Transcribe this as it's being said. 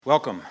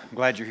Welcome. I'm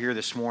glad you're here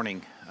this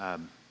morning.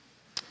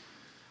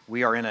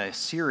 We are in a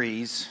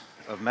series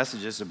of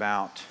messages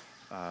about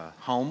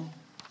home.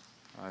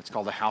 It's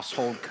called the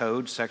Household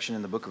Code section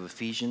in the book of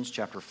Ephesians,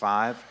 chapter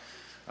 5.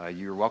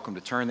 You're welcome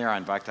to turn there. I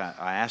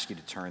ask you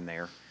to turn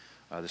there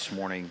this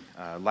morning.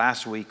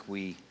 Last week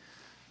we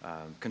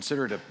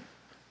considered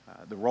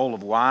the role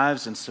of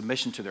wives in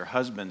submission to their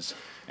husbands.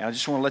 And I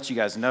just want to let you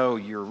guys know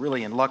you're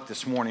really in luck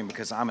this morning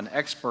because I'm an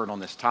expert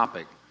on this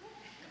topic.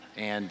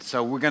 And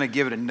so we're going to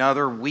give it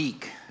another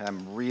week. I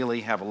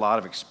really have a lot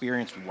of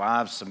experience with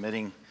wives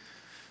submitting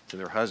to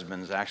their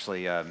husbands.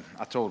 Actually, I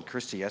told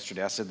Christy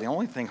yesterday, I said, the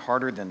only thing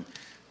harder than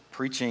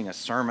preaching a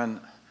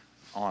sermon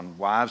on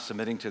wives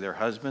submitting to their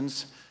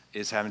husbands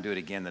is having to do it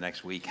again the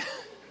next week.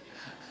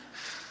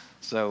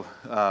 So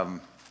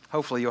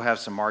hopefully you'll have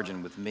some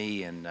margin with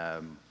me, and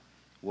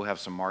we'll have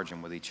some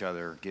margin with each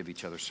other, give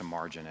each other some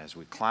margin as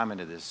we climb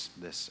into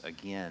this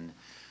again.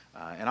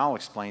 And I'll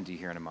explain to you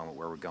here in a moment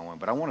where we're going.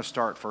 But I want to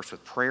start first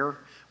with prayer.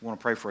 I want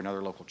to pray for another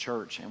local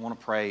church, and I want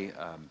to pray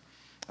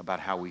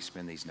about how we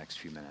spend these next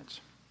few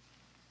minutes.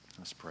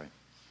 Let's pray.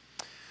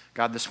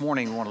 God, this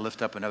morning we want to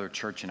lift up another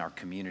church in our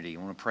community. I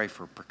want to pray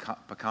for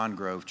Pecan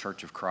Grove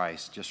Church of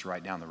Christ, just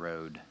right down the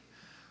road.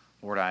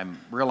 Lord, I'm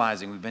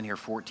realizing we've been here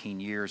 14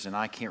 years, and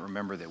I can't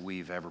remember that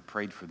we've ever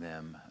prayed for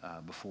them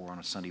before on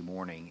a Sunday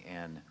morning.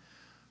 And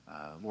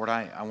Lord,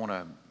 I want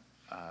to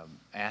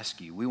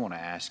we want to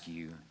ask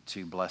you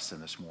to bless them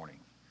this morning.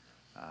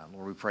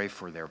 Lord, we pray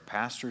for their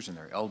pastors and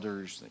their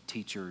elders, their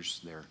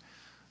teachers, their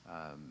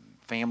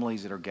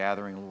families that are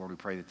gathering. Lord, we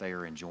pray that they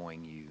are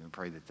enjoying you, and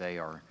pray that they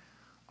are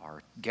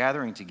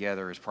gathering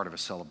together as part of a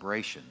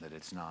celebration, that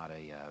it's not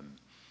a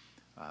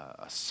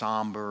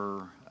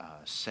somber,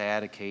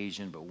 sad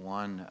occasion, but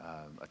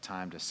a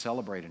time to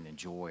celebrate and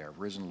enjoy our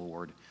risen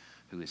Lord,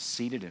 who is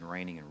seated and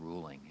reigning and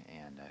ruling,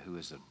 and who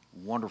is a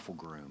wonderful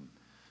groom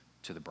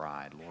to the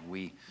bride. Lord,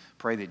 we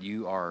pray that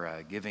you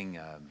are giving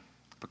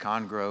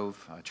Pecan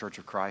Grove Church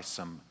of Christ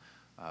some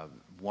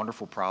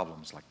wonderful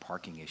problems like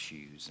parking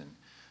issues and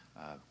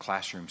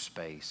classroom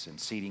space and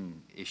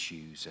seating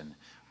issues, and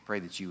pray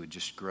that you would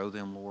just grow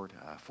them, Lord,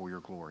 for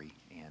your glory,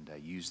 and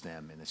use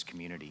them in this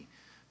community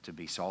to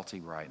be salty,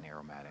 bright, and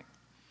aromatic.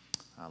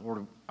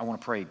 Lord, I want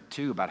to pray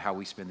too about how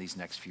we spend these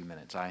next few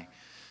minutes. I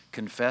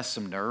confess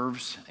some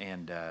nerves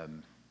and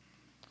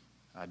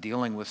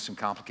dealing with some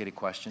complicated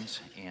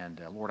questions.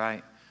 And Lord,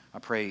 I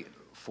pray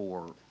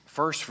for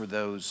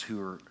those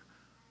who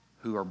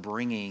are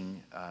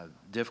bringing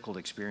difficult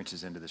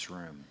experiences into this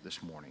room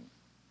this morning.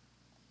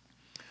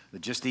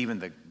 That just even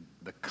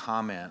the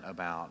comment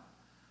about,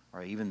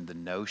 or even the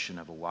notion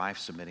of a wife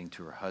submitting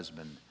to her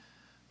husband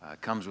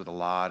comes with a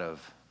lot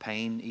of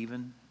pain,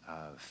 even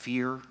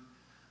fear,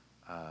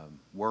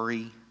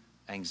 worry,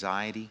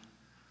 anxiety.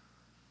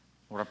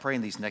 Lord, I pray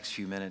in these next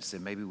few minutes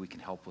that maybe we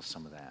can help with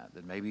some of that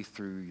maybe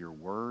through your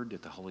word,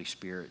 that the Holy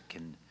Spirit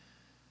can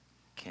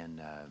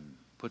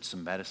put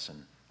some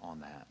medicine on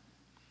that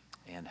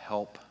and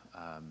help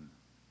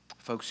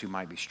folks who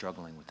might be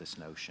struggling with this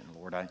notion.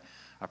 Lord, I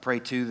pray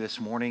too this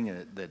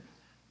morning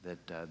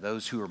that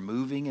those who are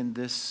moving in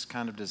this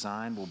kind of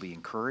design will be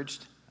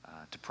encouraged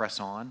to press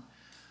on,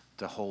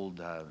 to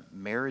hold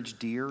marriage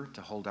dear,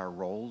 to hold our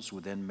roles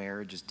within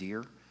marriage as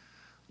dear.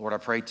 Lord, I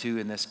pray too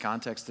in this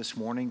context this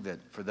morning that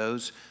for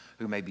those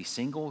who may be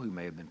single, who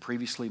may have been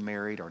previously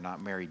married or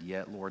not married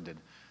yet, Lord, that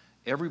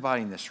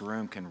everybody in this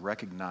room can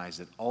recognize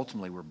that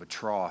ultimately we're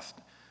betrothed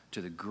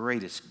to the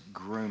greatest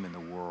groom in the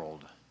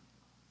world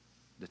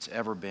that's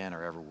ever been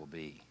or ever will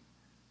be.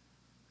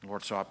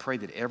 Lord, so I pray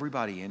that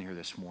everybody in here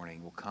this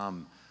morning will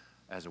come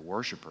as a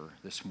worshiper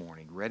this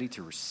morning, ready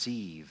to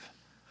receive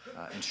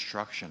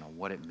instruction on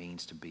what it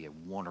means to be a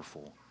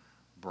wonderful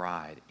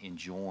bride,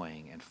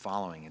 enjoying and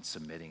following and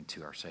submitting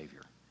to our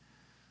Savior.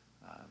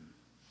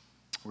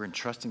 We're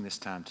entrusting this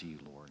time to you,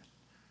 Lord.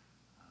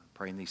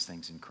 Praying these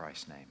things in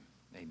Christ's name.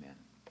 Amen.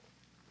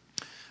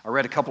 I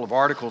read a couple of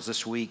articles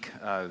this week.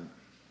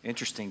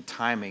 Interesting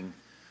timing.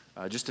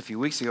 Just a few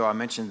weeks ago, I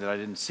mentioned that I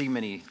didn't see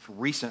many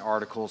recent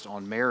articles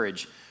on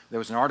marriage. There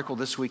was an article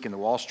this week in the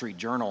Wall Street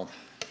Journal.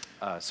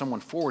 Someone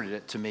forwarded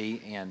it to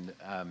me, and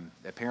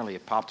apparently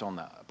it popped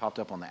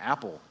up on the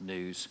Apple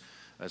News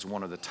as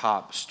one of the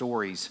top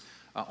stories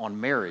on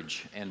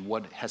marriage and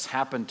what has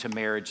happened to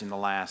marriage in the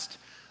last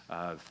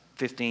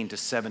 15 to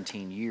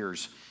 17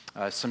 years.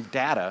 Some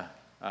data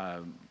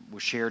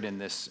was shared in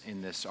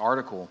this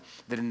article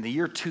that in the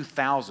year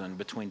 2000,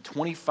 between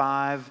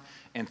 25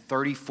 and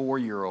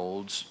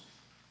 34-year-olds,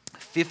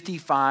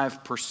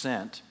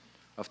 55%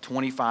 of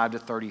 25 to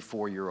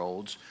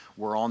 34-year-olds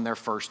were on their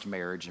first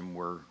marriage and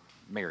were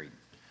married.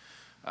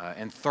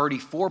 And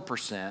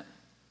 34%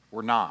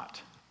 were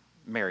not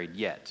married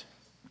yet.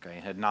 Okay,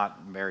 had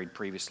not married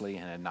previously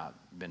and had not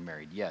been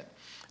married yet.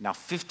 Now,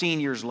 15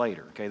 years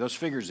later, okay, those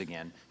figures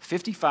again,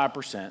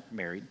 55%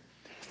 married,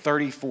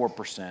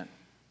 34%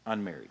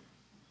 unmarried,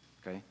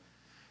 okay?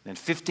 Then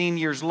 15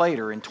 years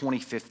later, in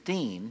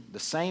 2015, the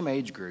same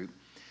age group,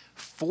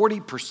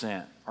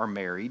 40% are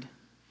married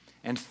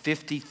and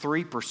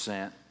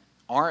 53%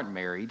 aren't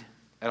married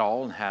at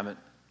all and haven't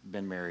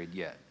been married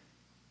yet.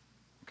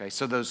 Okay,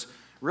 so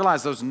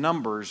realize those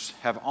numbers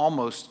have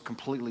almost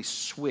completely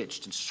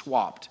switched and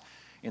swapped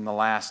in the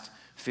last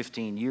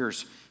 15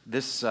 years.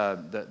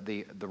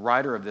 The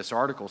writer of this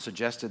article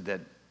suggested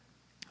that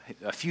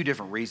a few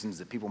different reasons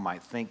that people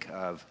might think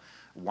of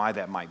why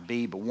that might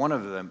be, but one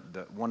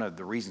of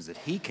the reasons that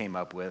he came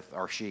up with,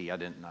 or she, I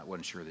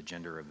wasn't sure of the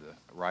gender of the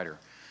writer,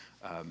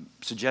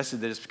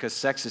 suggested that it's because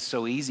sex is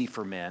so easy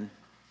for men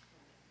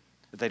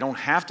that they don't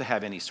have to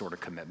have any sort of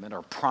commitment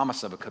or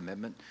promise of a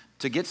commitment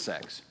to get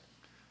sex.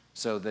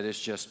 So that it's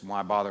just,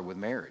 why bother with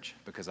marriage?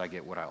 Because I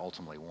get what I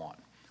ultimately want.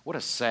 What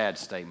a sad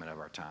statement of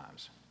our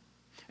times.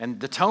 And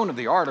the tone of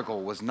the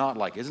article was not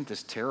like, isn't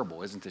this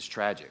terrible? Isn't this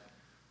tragic?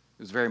 It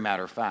was very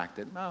matter of fact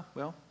that,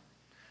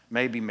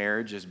 maybe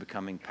marriage is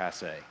becoming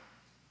passé.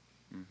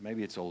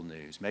 Maybe it's old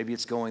news. Maybe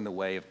it's going the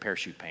way of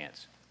parachute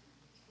pants.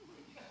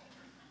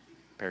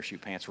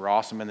 Parachute pants were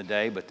awesome in the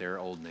day, but they're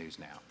old news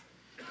now.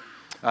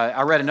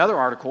 I read another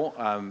article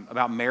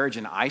about marriage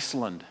in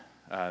Iceland.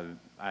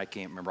 I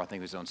can't remember, I think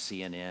it was on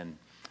CNN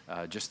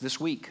just this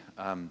week.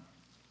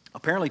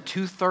 Apparently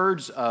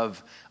 2/3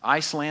 of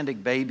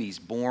Icelandic babies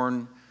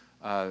born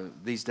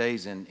these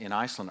days in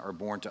Iceland are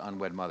born to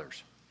unwed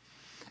mothers.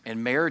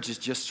 And marriage is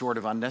just sort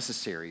of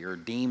unnecessary, or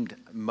deemed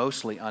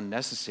mostly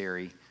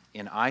unnecessary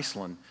in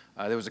Iceland.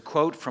 There was a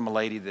quote from a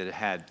lady that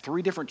had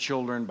 3 different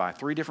children by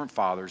 3 different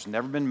fathers,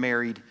 never been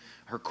married.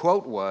 Her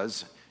quote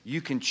was,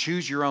 "You can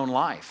choose your own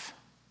life."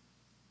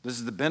 This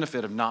is the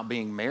benefit of not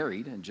being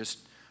married and just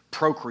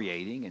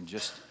procreating and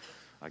just,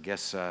 I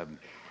guess,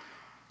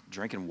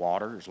 drinking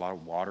water. There's a lot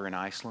of water in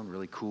Iceland,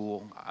 really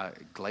cool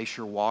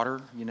glacier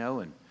water,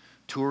 and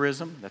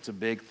tourism. That's a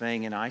big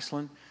thing in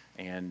Iceland,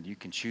 and you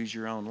can choose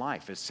your own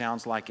life. It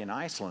sounds like in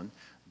Iceland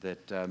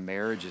that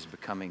marriage is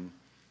becoming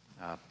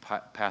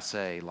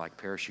passé, like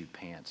parachute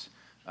pants.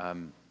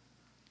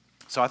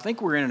 So I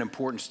think we're in an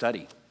important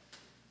study.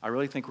 I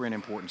really think we're in an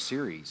important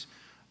series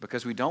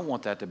because we don't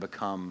want that to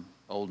become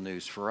old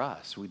news for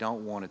us. We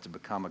don't want it to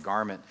become a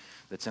garment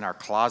that's in our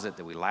closet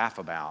that we laugh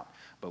about,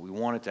 but we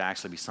want it to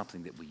actually be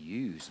something that we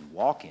use and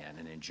walk in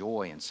and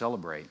enjoy and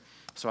celebrate.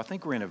 So I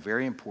think we're in a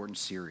very important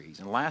series.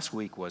 And last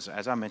week was,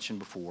 as I mentioned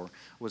before,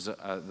 was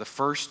the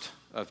first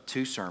of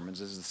 2 sermons.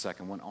 This is the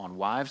second one, on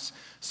wives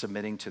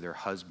submitting to their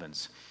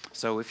husbands.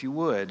 So if you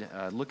would,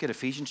 look at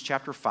Ephesians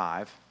chapter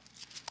 5,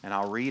 and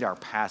I'll read our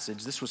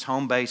passage. This was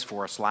home base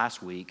for us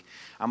last week.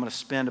 I'm going to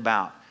spend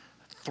about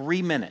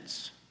 3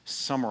 minutes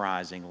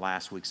summarizing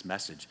last week's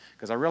message,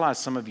 because I realize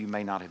some of you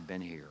may not have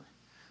been here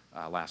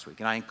last week.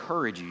 And I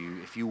encourage you,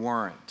 if you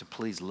weren't, to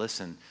please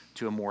listen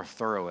to a more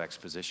thorough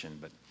exposition.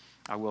 But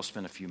I will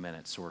spend a few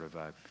minutes sort of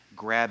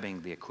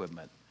grabbing the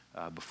equipment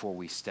before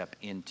we step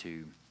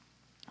into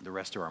the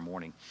rest of our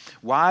morning.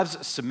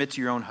 Wives, submit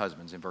to your own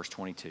husbands, in verse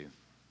 22,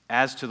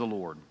 as to the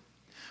Lord.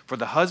 For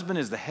the husband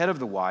is the head of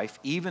the wife,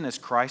 even as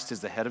Christ is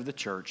the head of the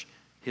church,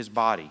 his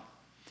body,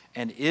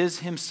 and is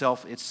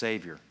himself its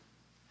Savior.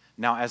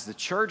 Now, as the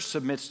church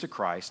submits to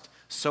Christ,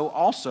 so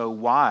also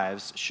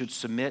wives should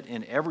submit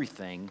in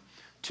everything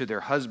to their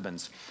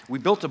husbands. We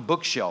built a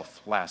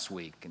bookshelf last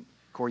week. And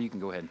Corey, you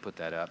can go ahead and put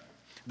that up.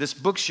 This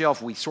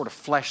bookshelf we sort of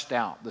fleshed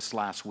out this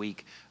last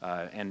week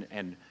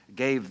and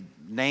gave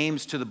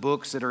names to the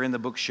books that are in the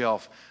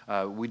bookshelf.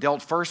 We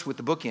dealt first with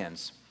the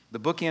bookends. The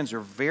bookends are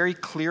very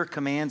clear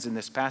commands in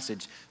this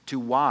passage to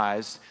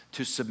wives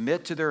to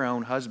submit to their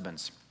own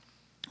husbands.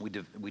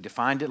 We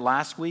defined it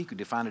last week. We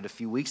defined it a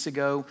few weeks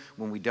ago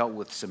when we dealt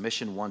with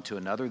submission one to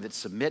another, that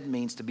submit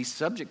means to be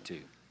subject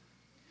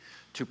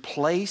to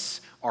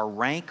place or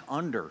rank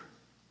under,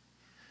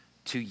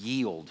 to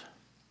yield.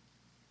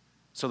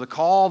 So the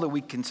call that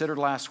we considered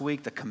last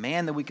week, the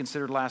command that we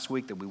considered last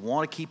week that we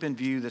want to keep in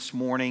view this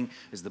morning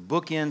is the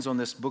bookends on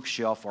this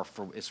bookshelf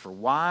is for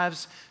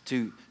wives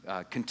to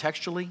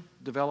contextually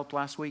developed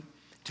last week,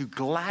 to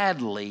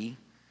gladly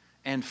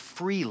and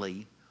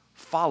freely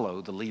follow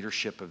the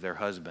leadership of their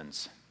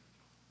husbands.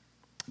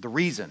 The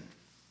reason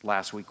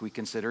last week we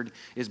considered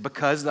is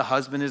because the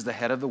husband is the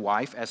head of the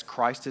wife as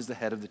Christ is the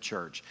head of the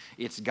church.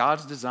 It's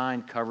God's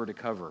design cover to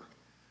cover.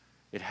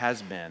 It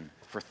has been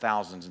for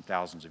thousands and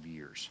thousands of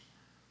years.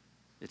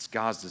 It's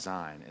God's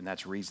design, and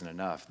that's reason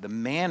enough. The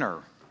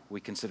manner we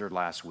considered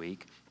last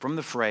week from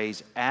the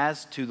phrase,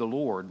 as to the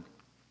Lord,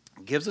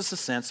 gives us a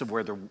sense of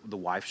where the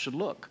wife should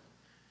look.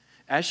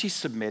 As she's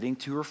submitting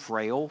to her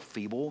frail,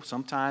 feeble,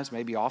 sometimes,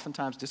 maybe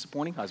oftentimes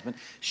disappointing husband,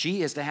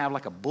 she is to have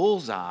like a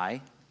bullseye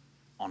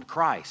on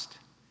Christ.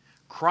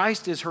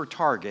 Christ is her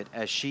target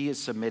as she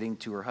is submitting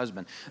to her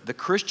husband. The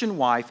Christian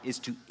wife is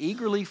to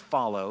eagerly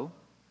follow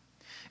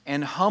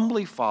and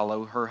humbly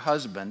follow her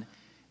husband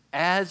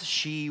as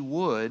she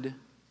would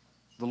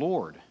the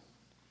Lord.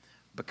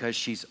 Because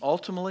she's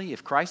ultimately,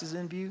 if Christ is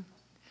in view,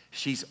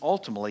 she's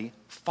ultimately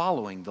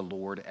following the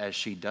Lord as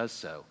she does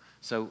so.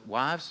 So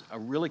wives, a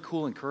really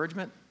cool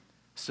encouragement,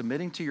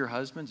 submitting to your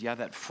husbands. Yeah,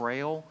 that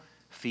frail,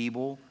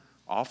 feeble,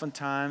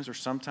 oftentimes or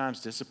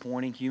sometimes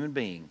disappointing human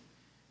being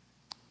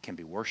can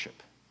be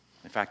worship.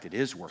 In fact, it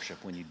is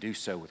worship when you do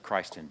so with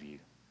Christ in view.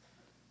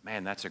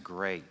 Man, that's a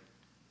great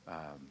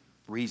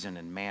reason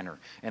and manner.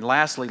 And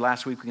lastly,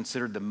 last week we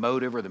considered the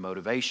motive or the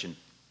motivation.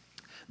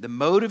 The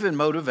motive and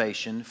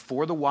motivation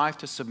for the wife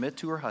to submit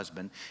to her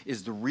husband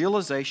is the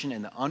realization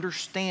and the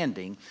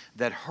understanding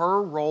that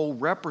her role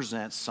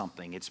represents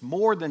something. It's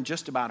more than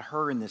just about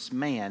her and this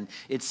man.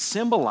 It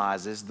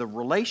symbolizes the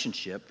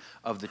relationship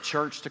of the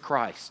church to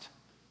Christ.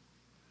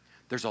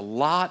 There's a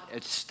lot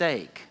at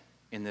stake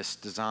in this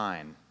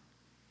design.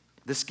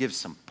 This gives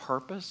some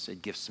purpose,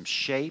 it gives some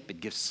shape,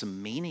 it gives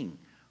some meaning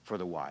for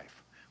the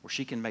wife, where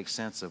she can make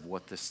sense of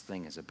what this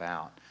thing is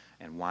about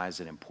and why is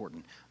it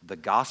important. The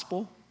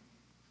gospel,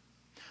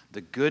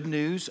 the good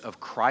news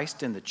of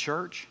Christ in the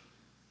church,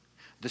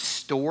 the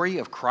story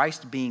of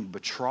Christ being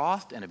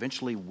betrothed and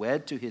eventually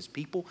wed to his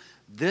people,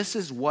 this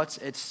is what's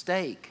at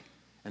stake.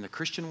 And the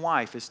Christian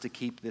wife is to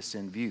keep this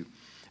in view.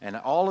 And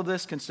all of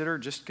this, consider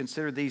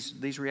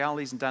these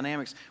realities and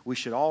dynamics. We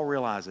should all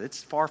realize that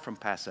it's far from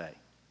passé.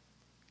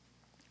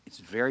 It's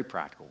very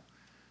practical,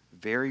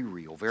 very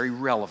real, very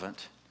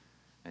relevant,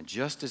 and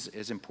just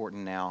as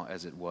important now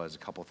as it was a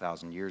couple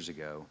thousand years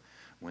ago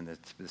when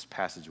this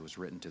passage was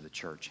written to the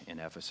church in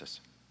Ephesus.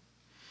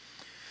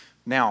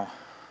 Now,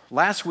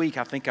 last week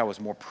I think I was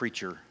more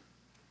preacher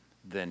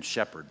than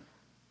shepherd.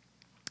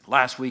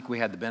 Last week we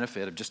had the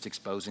benefit of just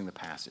exposing the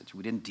passage.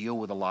 We didn't deal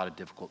with a lot of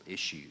difficult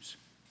issues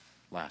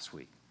last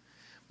week.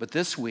 But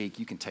this week,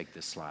 you can take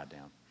this slide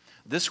down.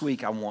 This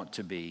week I want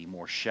to be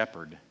more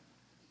shepherd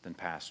than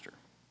pastor.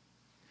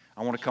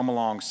 I want to come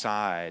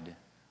alongside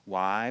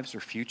wives or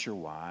future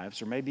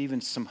wives, or maybe even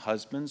some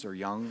husbands or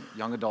young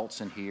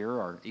adults in here,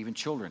 or even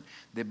children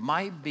that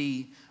might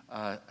be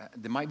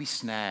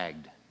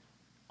snagged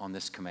on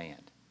this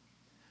command.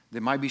 They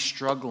might be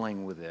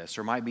struggling with this,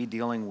 or might be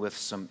dealing with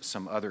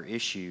some other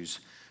issues.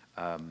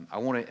 I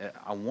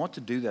want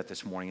to do that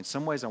this morning. In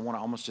some ways, I want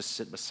to almost just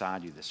sit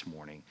beside you this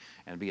morning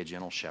and be a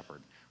gentle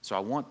shepherd. So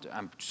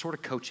I'm sort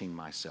of coaching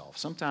myself.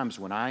 Sometimes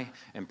when I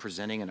am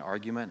presenting an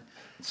argument,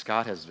 and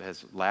Scott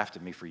has laughed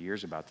at me for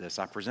years about this,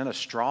 I present a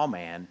straw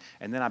man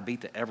and then I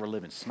beat the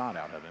ever-living snot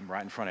out of him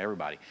right in front of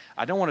everybody.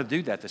 I don't want to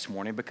do that this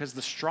morning because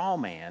the straw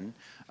man,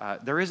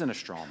 there isn't a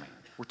straw man.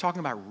 We're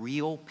talking about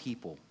real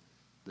people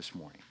this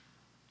morning.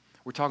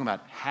 We're talking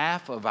about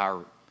half of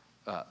our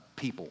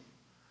people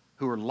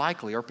who are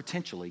likely or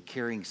potentially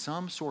carrying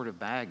some sort of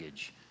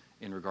baggage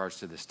in regards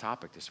to this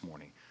topic this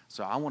morning.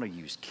 So I want to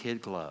use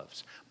kid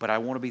gloves, but I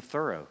want to be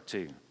thorough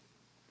too.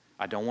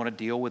 I don't want to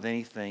deal with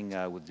anything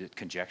with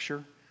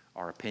conjecture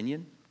or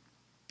opinion.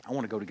 I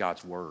want to go to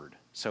God's Word.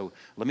 So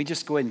let me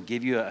just go ahead and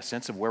give you a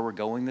sense of where we're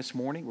going this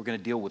morning. We're going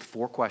to deal with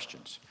 4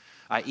 questions.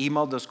 I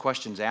emailed those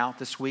questions out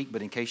this week,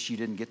 but in case you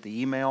didn't get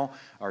the email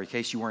or in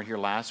case you weren't here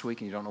last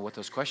week and you don't know what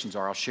those questions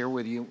are, I'll share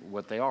with you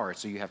what they are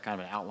so you have kind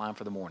of an outline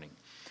for the morning.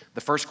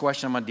 The first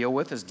question I'm going to deal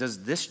with is,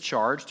 does this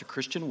charge to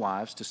Christian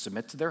wives to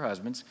submit to their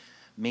husbands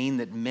mean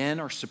that men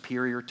are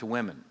superior to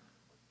women?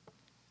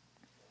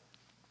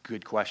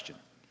 Good question.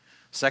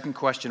 Second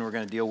question we're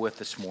going to deal with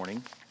this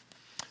morning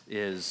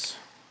is,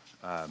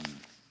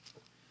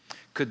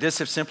 could this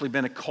have simply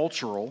been a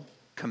cultural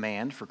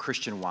command for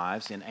Christian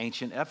wives in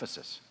ancient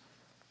Ephesus?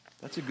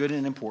 That's a good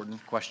and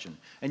important question.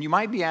 And you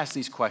might be asked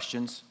these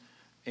questions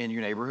in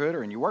your neighborhood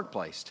or in your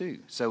workplace too.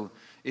 So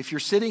if you're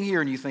sitting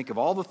here and you think of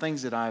all the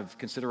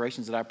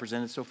considerations that I've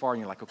presented so far, and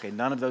you're like, okay,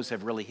 none of those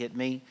have really hit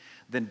me,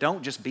 then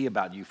don't just be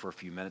about you for a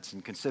few minutes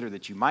and consider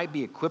that you might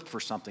be equipped for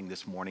something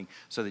this morning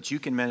so that you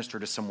can minister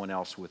to someone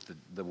else with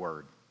the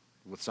word,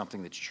 with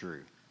something that's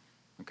true.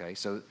 Okay,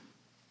 so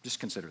just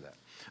consider that.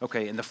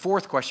 Okay, and the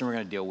fourth question we're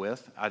going to deal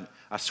with,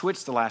 I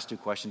switched the last 2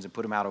 questions and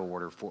put them out of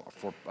order for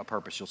a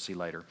purpose you'll see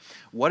later.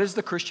 What is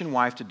the Christian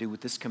wife to do with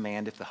this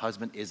command if the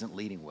husband isn't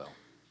leading well?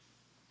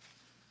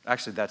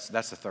 Actually, that's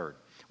the third.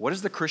 What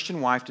is the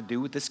Christian wife to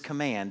do with this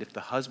command if the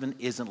husband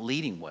isn't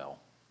leading well?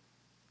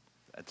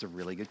 That's a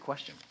really good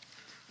question.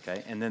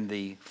 Okay, and then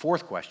the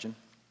fourth question,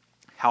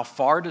 how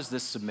far does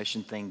this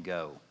submission thing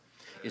go?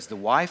 Is the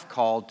wife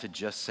called to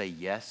just say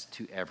yes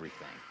to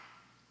everything?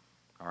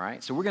 All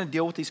right, so we're going to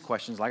deal with these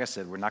questions. Like I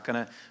said, we're not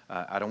going to,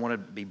 I don't want to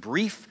be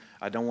brief.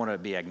 I don't want to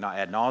be ad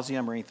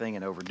nauseum or anything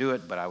and overdo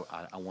it, but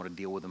I want to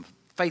deal with them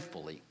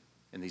faithfully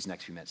in these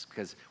next few minutes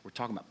because we're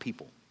talking about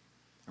people.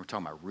 And we're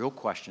talking about real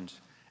questions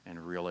and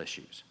real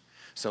issues.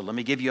 So let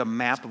me give you a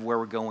map of where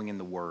we're going in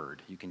the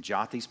Word. You can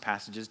jot these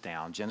passages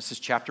down. Genesis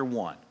chapter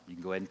 1. You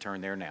can go ahead and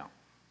turn there now.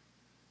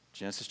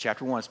 Genesis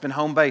chapter 1. It's been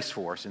home base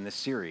for us in this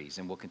series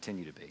and will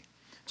continue to be.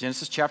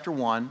 Genesis chapter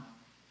 1.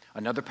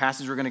 Another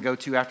passage we're going to go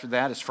to after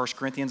that is 1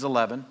 Corinthians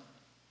 11.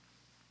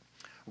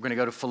 We're going to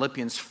go to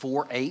Philippians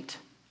 4:8,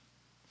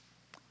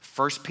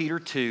 1 Peter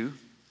 2,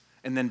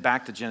 and then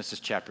back to Genesis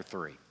chapter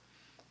 3.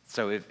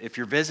 So if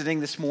you're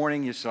visiting this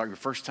morning, it's like your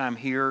first time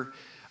here,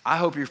 I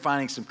hope you're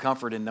finding some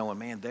comfort in knowing,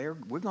 man,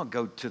 we're going to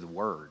go to the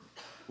Word.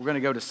 We're going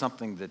to go to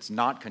something that's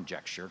not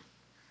conjecture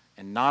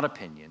and not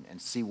opinion and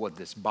see what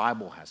this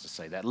Bible has to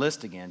say. That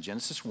list again,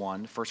 Genesis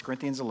 1, 1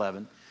 Corinthians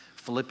 11,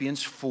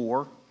 Philippians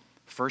 4,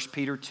 1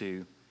 Peter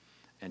 2,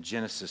 and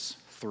Genesis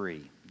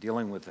 3.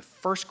 Dealing with the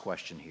first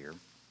question here,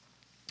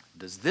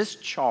 does this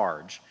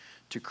charge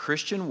to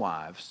Christian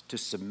wives to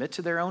submit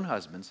to their own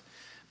husbands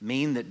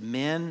mean that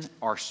men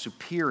are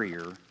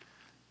superior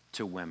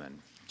to women?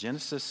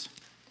 Genesis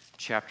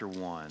chapter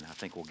 1, I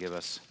think, will give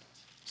us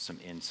some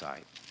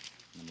insight.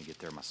 Let me get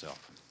there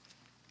myself.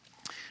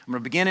 I'm going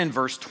to begin in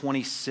verse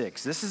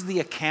 26. This is the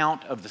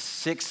account of the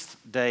sixth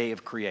day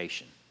of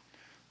creation.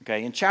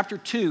 Okay, and chapter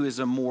 2 is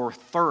a more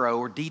thorough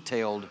or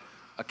detailed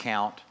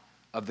account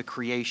of the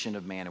creation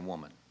of man and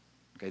woman.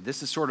 Okay,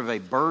 this is sort of a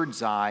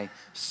bird's eye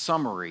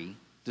summary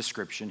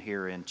description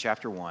here in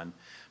chapter 1,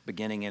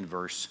 beginning in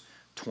verse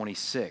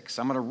 26.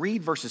 I'm going to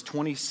read verses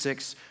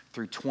 26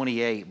 through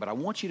 28, but I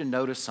want you to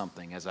notice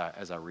something as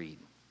I read.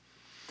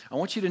 I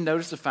want you to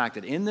notice the fact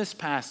that in this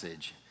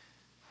passage,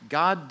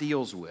 God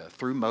deals with,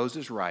 through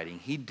Moses' writing,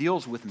 he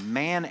deals with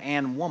man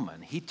and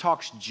woman. He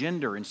talks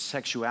gender and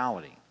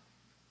sexuality.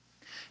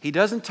 He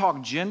doesn't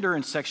talk gender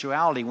and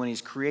sexuality when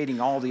he's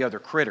creating all the other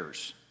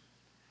critters.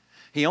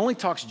 He only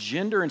talks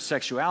gender and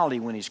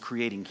sexuality when he's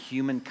creating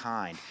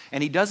humankind.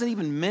 And he doesn't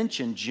even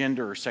mention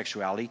gender or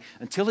sexuality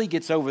until he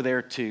gets over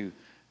there to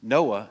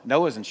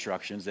Noah's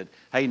instructions that,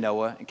 hey,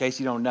 Noah, in case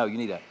you don't know, you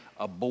need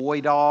a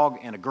boy dog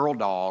and a girl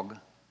dog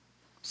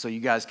so you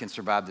guys can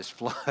survive this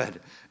flood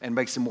and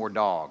make some more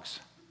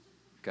dogs.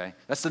 Okay?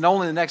 That's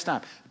only the next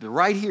time. But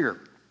right here,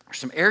 there's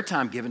some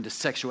airtime given to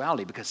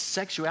sexuality because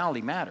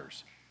sexuality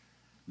matters.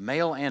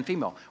 Male and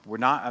female. We're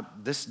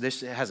not.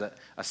 This has a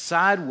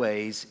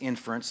sideways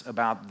inference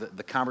about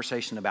the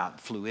conversation about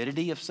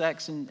fluidity of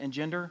sex and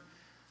gender,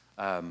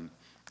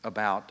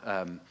 about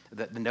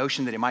the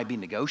notion that it might be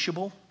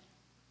negotiable.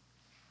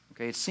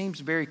 Okay, it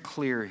seems very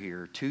clear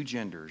here. Two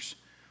genders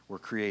were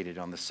created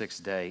on the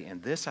sixth day,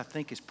 and this I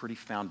think is pretty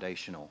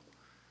foundational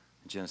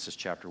in Genesis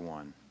chapter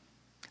 1.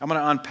 I'm going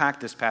to unpack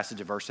this passage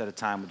a verse at a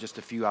time with just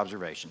a few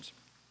observations.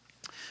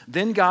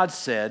 Then God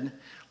said,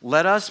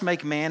 "Let us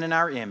make man in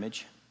our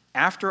image,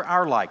 after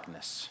our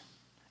likeness,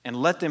 and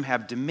let them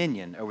have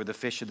dominion over the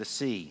fish of the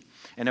sea,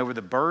 and over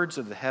the birds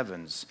of the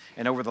heavens,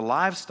 and over the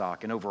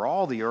livestock, and over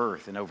all the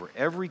earth, and over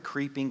every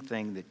creeping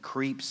thing that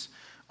creeps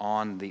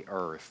on the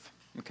earth."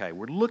 Okay,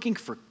 we're looking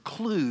for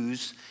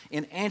clues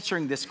in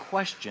answering this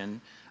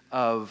question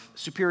of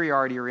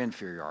superiority or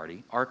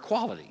inferiority, or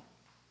equality.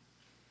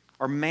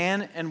 Are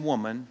man and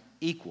woman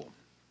equal?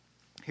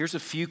 Here's a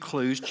few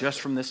clues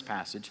just from this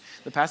passage.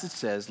 The passage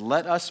says,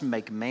 "Let us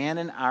make man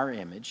in our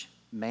image."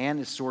 Man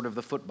is sort of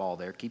the football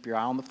there. Keep your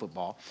eye on the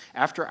football.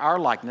 "After our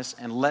likeness,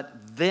 and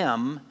let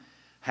them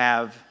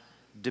have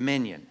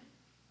dominion."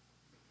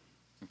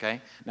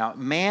 Okay? Now,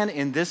 man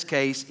in this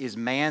case is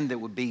man that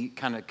would be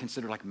kind of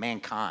considered like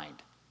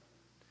mankind.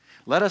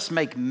 Let us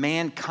make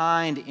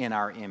mankind in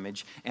our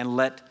image and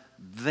let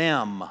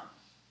them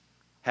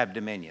have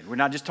dominion. We're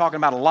not just talking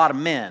about a lot of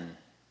men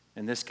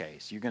in this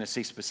case. You're going to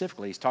see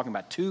specifically he's talking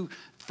about two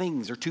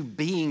things or two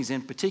beings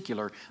in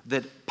particular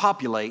that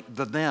populate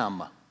the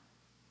them.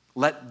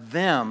 Let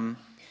them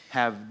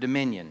have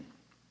dominion.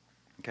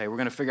 Okay, we're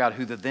going to figure out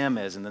who the them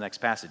is in the next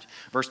passage.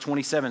 Verse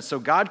 27, "So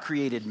God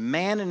created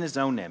man in his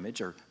own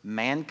image," or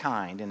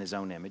mankind in his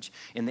own image.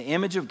 "In the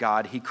image of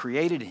God, he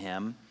created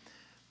him,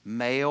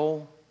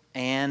 male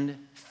and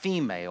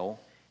female,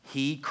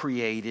 he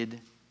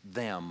created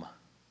them."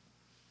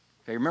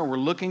 Okay, remember, we're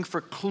looking for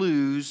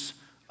clues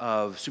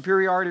of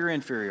superiority or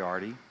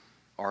inferiority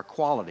or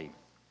equality.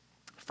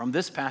 From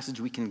this passage,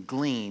 we can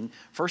glean,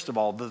 first of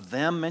all, the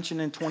them mentioned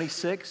in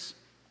 26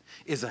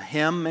 is a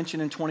him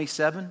mentioned in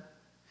 27,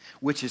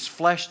 which is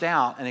fleshed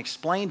out and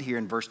explained here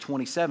in verse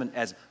 27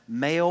 as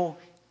male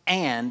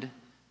and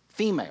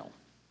female.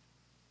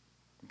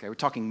 Okay, we're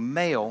talking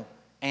male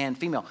and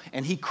female.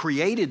 And he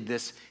created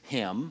this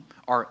him,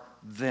 or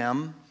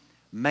them,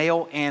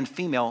 male and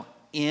female,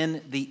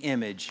 in the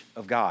image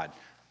of God.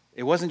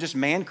 It wasn't just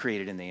man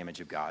created in the image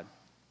of God.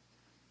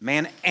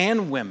 Man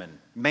and woman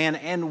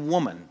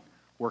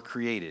were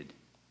created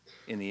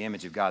in the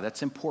image of God.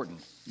 That's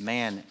important.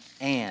 Man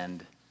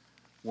and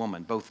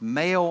woman, both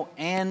male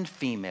and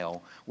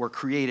female, were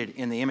created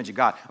in the image of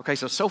God. Okay,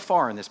 so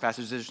far in this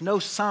passage, there's no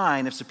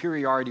sign of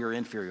superiority or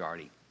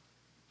inferiority.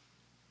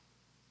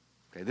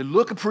 Okay, they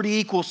look pretty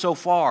equal so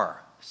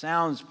far.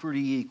 Sounds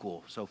pretty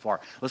equal so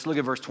far. Let's look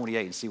at verse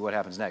 28 and see what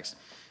happens next.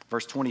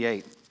 Verse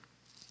 28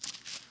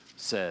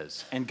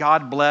 says, "And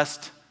God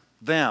blessed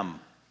them.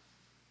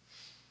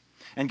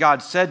 And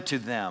God said to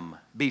them,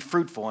 be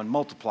fruitful and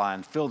multiply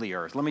and fill the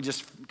earth." Let me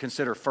just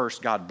consider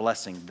first God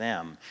blessing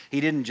them.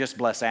 He didn't just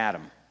bless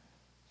Adam.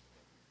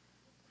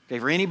 Okay,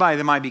 for anybody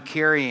that might be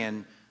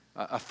carrying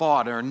a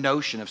thought or a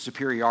notion of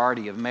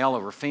superiority of male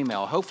over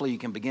female, hopefully you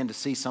can begin to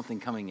see something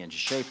coming into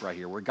shape right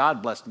here where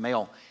God blessed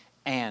male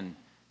and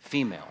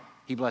female.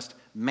 He blessed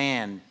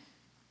man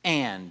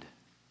and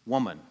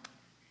woman.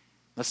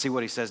 Let's see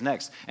what he says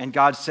next. "And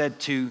God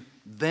said to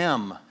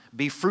them,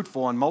 be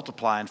fruitful and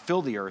multiply and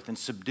fill the earth and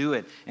subdue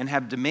it and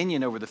have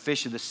dominion over the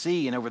fish of the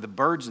sea and over the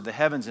birds of the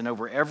heavens and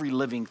over every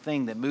living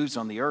thing that moves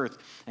on the earth.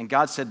 And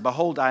God said,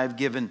 behold, I have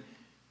given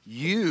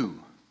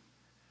you,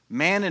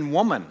 man and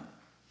woman,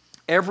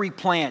 every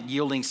plant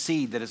yielding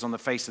seed that is on the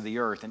face of the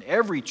earth and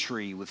every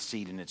tree with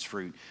seed in its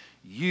fruit.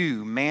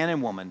 You, man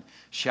and woman,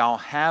 shall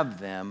have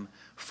them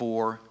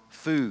for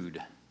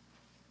food.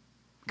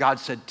 God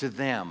said to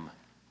them,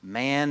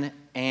 man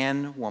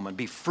and woman,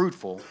 be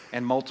fruitful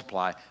and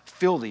multiply,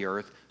 fill the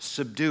earth,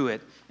 subdue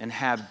it, and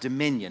have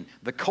dominion.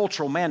 The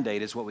cultural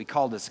mandate is what we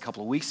called this a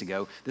couple of weeks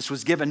ago. This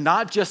was given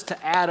not just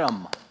to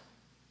Adam,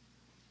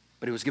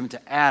 but it was given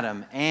to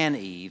Adam and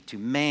Eve, to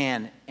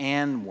man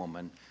and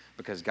woman,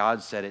 because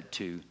God said it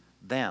to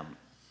them.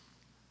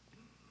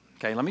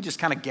 Okay, let me just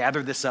kind of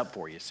gather this up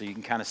for you so you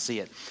can kind of see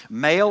it.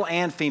 Male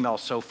and female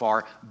so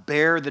far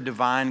bear the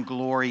divine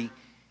glory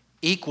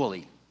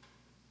equally.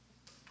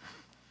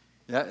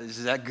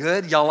 Is that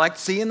good? Y'all like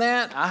seeing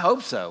that? I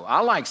hope so. I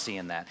like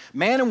seeing that.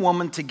 Man and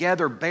woman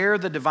together bear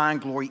the divine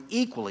glory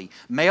equally.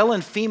 Male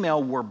and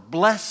female were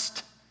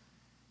blessed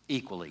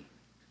equally.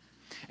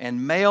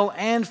 And male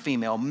and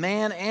female,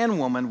 man and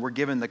woman, were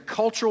given the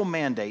cultural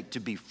mandate to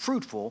be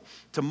fruitful,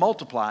 to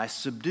multiply,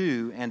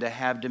 subdue, and to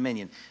have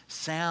dominion.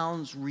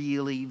 Sounds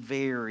really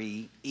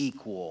very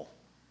equal,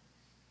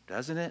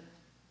 doesn't it?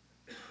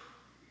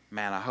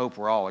 Man, I hope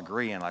we're all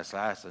agreeing. That's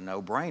a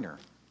no-brainer.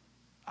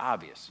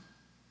 Obvious.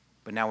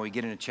 But now when we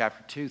get into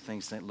chapter 2,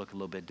 things look a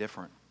little bit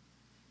different.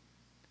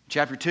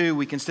 Chapter 2,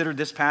 we considered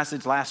this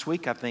passage last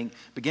week, I think,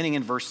 beginning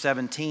in verse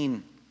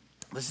 17.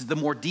 This is the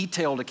more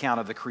detailed account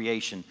of the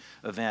creation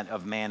event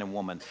of man and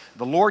woman.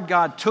 The Lord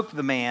God took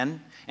the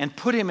man and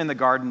put him in the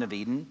Garden of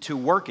Eden to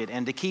work it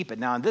and to keep it.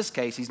 Now, in this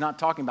case, he's not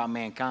talking about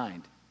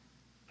mankind.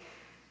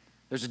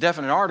 There's a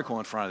definite article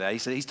in front of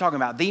that. He's talking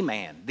about the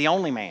man, the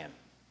only man,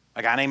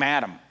 a guy named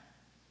Adam.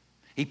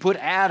 He put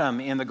Adam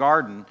in the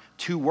garden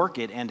to work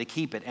it and to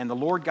keep it. And the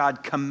Lord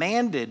God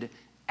commanded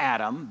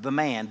Adam, the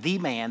man,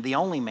 the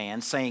only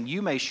man, saying,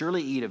 you may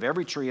surely eat of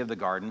every tree of the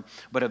garden,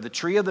 but of the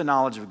tree of the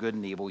knowledge of good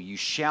and evil you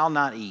shall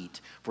not eat.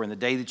 For in the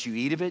day that you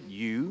eat of it,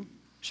 you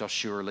shall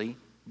surely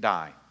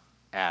die.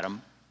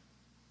 Adam.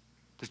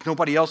 There's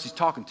nobody else he's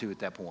talking to at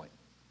that point.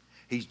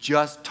 He's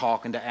just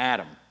talking to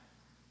Adam.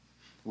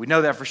 We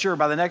know that for sure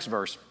by the next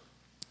verse.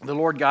 The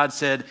Lord God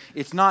said,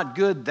 it's not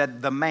good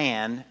that the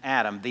man,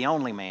 Adam, the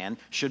only man,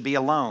 should be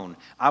alone.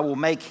 I will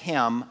make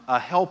him a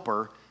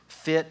helper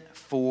fit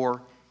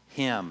for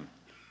him.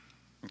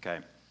 Okay.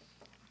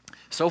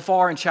 So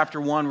far in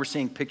chapter 1, we're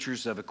seeing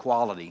pictures of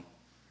equality.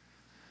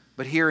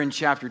 But here in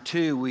chapter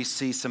 2, we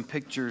see some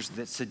pictures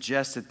that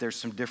suggest that there's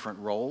some different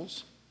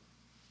roles.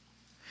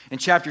 In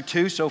chapter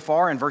 2 so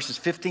far, in verses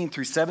 15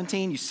 through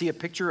 17, you see a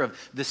picture of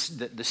the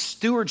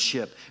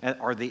stewardship,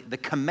 or the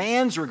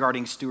commands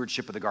regarding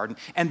stewardship of the garden,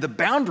 and the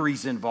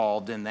boundaries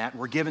involved in that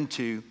were given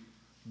to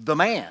the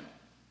man,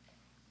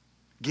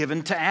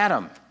 given to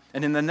Adam.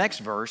 And in the next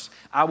verse,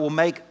 I will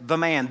make the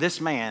man,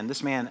 this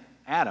man,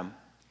 Adam,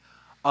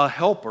 a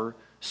helper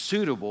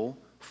suitable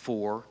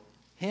for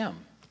him.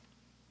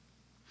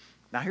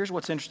 Now here's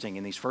what's interesting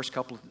in these first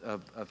couple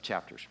of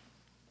chapters.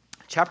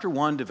 Chapter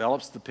 1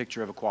 develops the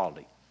picture of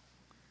equality.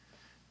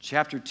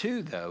 Chapter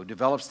 2, though,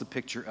 develops the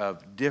picture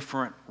of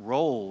different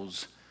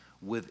roles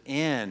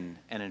within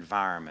an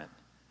environment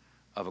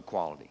of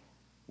equality,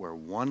 where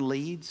one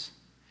leads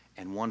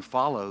and one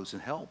follows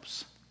and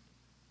helps.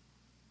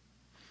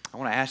 I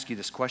want to ask you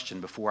this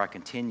question before I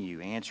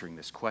continue answering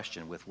this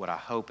question with what I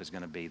hope is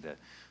going to be the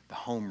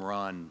home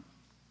run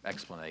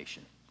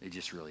explanation. It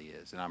just really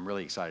is, and I'm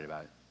really excited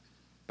about it.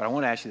 But I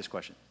want to ask you this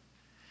question.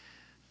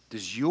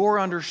 Does your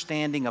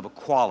understanding of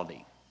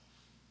equality,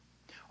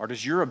 or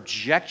does your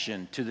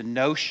objection to the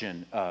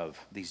notion of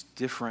these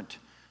different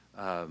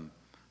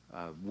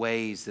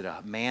ways that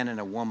a man and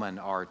a woman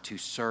are to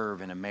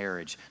serve in a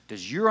marriage,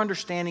 does your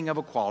understanding of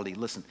equality,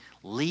 listen,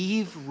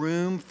 leave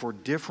room for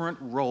different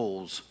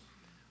roles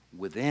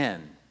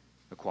within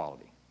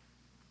equality?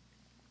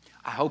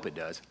 I hope it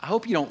does. I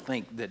hope you don't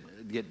think that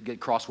get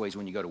crossways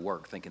when you go to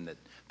work, thinking that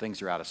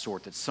things are out of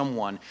sort, that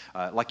someone,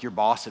 like your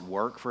boss at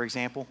work, for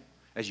example,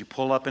 as you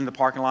pull up in the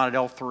parking lot at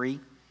L3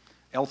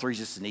 is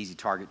just an easy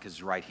target because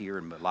it's right here,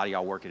 and a lot of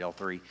y'all work at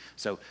L3.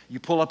 So you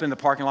pull up in the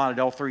parking lot at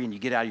L3 and you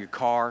get out of your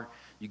car,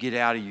 you get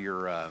out of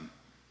your,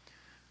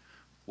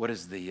 what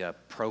is the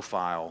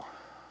profile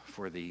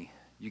for the,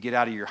 you get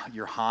out of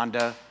your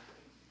Honda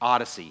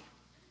Odyssey.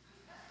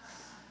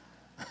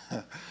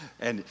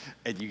 and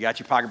you got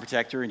your pocket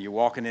protector and you're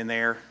walking in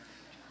there.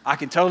 I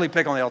can totally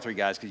pick on the L3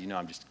 guys because you know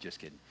I'm just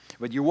kidding.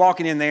 But you're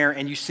walking in there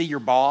and you see your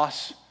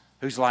boss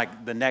who's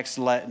like the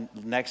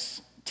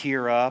next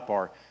tier up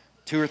or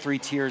 2 or 3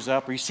 tiers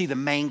up, or you see the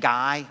main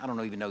guy. I don't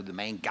even know who the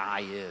main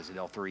guy is at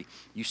L3.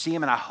 You see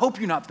him and I hope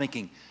you're not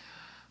thinking,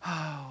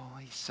 oh,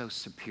 he's so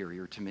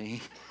superior to me.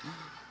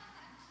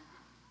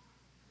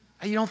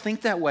 You don't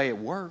think that way at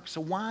work, so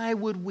why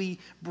would we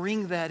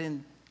bring that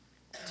in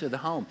to the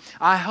home?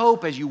 I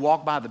hope as you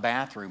walk by the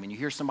bathroom and you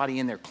hear somebody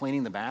in there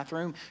cleaning the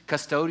bathroom, doing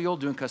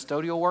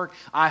custodial work,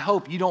 I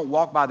hope you don't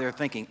walk by there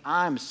thinking,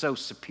 I'm so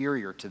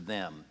superior to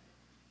them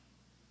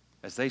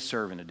as they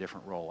serve in a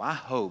different role. I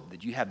hope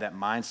that you have that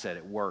mindset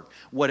at work,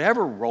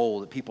 whatever role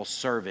that people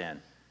serve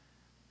in,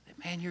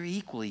 that, man, you're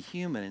equally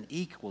human and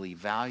equally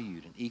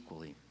valued and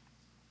equally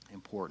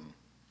important.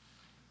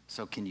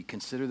 So can you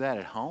consider that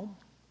at home?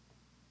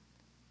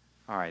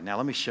 All right, now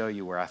let me show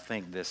you where I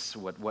think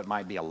what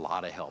might be a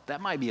lot of help. That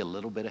might be a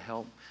little bit of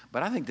help,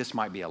 but I think this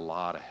might be a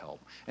lot of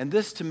help. And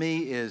this, to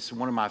me, is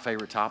one of my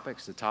favorite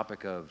topics, the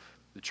topic of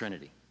the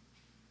Trinity.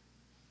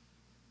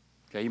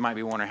 Okay, you might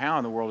be wondering, how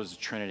in the world is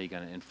the Trinity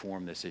going to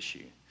inform this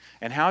issue?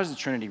 And how is the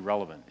Trinity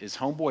relevant? Is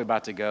Homeboy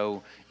about to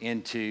go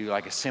into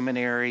like a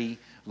seminary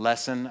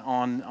lesson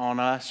on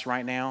us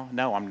right now?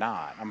 No, I'm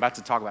not. I'm about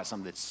to talk about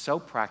something that's so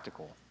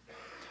practical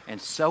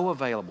and so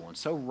available and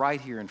so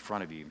right here in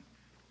front of you.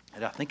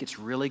 And I think it's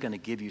really going to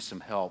give you some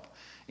help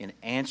in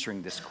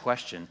answering this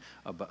question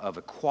of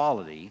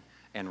equality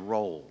and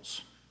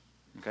roles.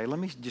 Okay, let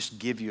me just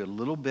give you a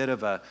little bit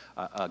of a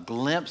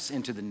glimpse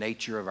into the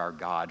nature of our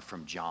God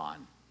from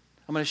John.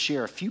 I'm going to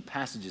share a few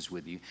passages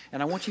with you,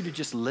 and I want you to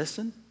just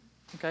listen.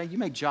 Okay, you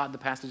may jot the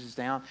passages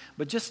down,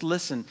 but just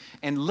listen,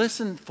 and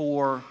listen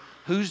for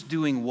who's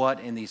doing what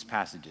in these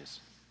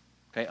passages.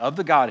 Okay, of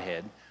the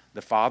Godhead,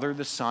 the Father,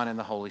 the Son, and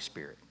the Holy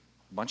Spirit.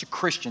 A bunch of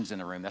Christians in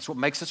the room. That's what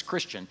makes us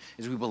Christian,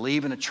 is we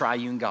believe in a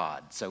triune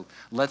God. So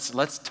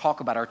let's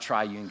talk about our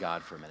triune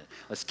God for a minute.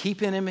 Let's keep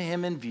him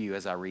in view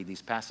as I read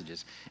these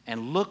passages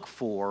and look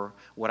for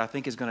what I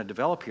think is going to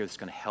develop here that's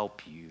going to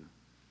help you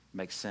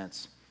make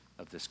sense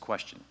of this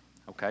question.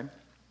 Okay?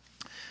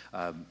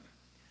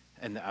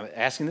 And I'm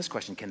asking this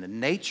question: can the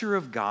nature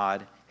of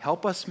God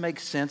help us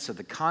make sense of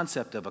the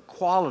concept of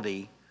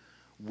equality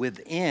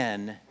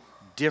within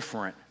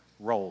different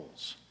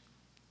roles?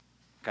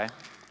 Okay?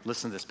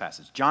 Listen to this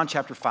passage. John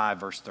chapter 5,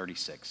 verse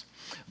 36.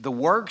 The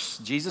works,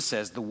 Jesus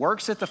says, the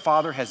works that the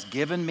Father has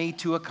given me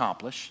to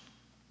accomplish.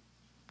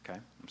 Okay,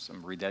 I'm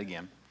going to read that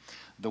again.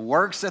 The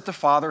works that the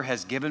Father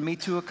has given me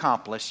to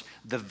accomplish,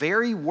 the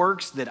very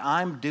works that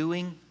I'm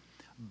doing,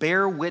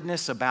 bear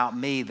witness about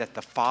me that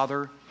the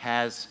Father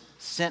has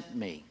sent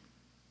me.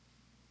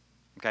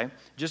 Okay?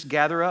 Just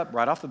gather up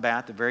right off the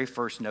bat, the very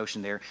first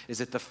notion there is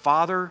that the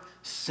Father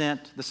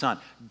sent the Son.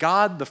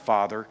 God the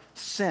Father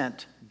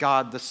sent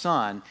God the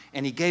Son,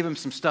 and he gave him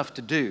some stuff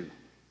to do.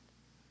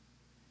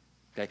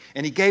 Okay?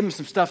 And he gave him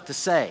some stuff to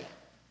say.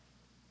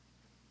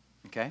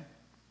 Okay?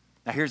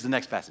 Now here's the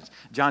next passage.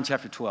 John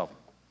chapter 12,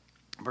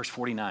 verse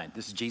 49.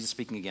 This is Jesus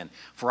speaking again.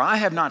 For I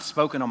have not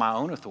spoken on my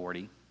own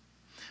authority,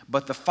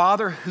 but the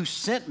Father who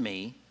sent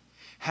me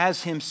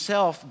has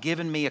himself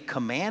given me a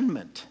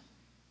commandment,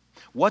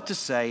 what to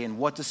say and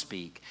what to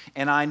speak.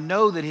 And I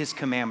know that his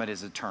commandment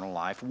is eternal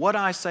life. What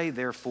I say,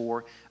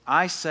 therefore,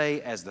 I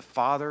say as the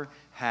Father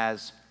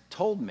has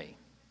told me.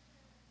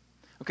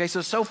 Okay,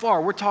 so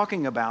far we're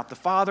talking about the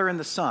Father and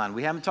the Son.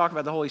 We haven't talked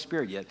about the Holy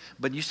Spirit yet,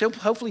 but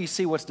hopefully you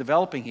see what's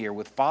developing here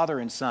with Father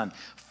and Son.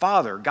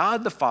 Father,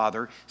 God the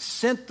Father,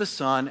 sent the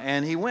Son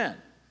and he went.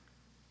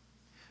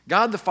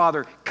 God the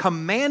Father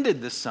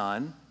commanded the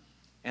Son,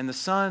 and the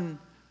Son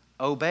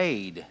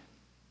obeyed.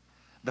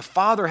 The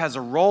Father has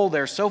a role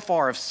there so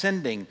far of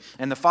sending,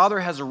 and the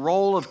Father has a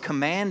role of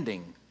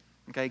commanding.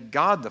 Okay,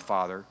 God the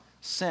Father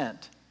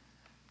sent,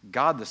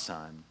 God the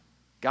Son,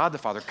 God the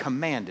Father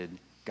commanded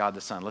God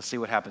the Son. Let's see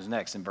what happens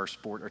next in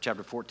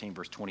chapter 14,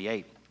 verse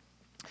 28.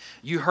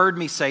 You heard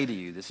me say to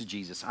you, this is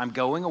Jesus, I'm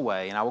going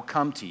away and I will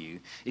come to you.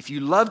 If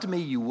you loved me,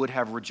 you would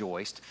have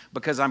rejoiced,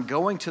 because I'm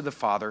going to the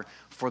Father,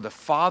 for the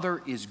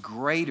Father is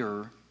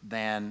greater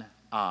than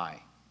I.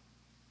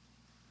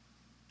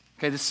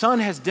 Okay, the Son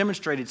has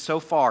demonstrated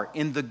so far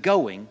in the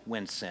going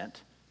when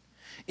sent,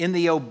 in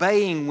the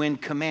obeying when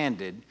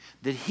commanded,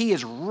 that he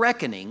is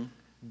reckoning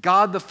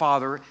God the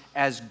Father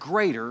as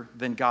greater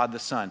than God the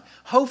Son.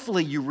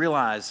 Hopefully you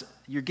realize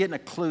you're getting a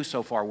clue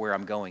so far where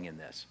I'm going in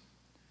this.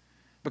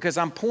 Because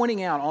I'm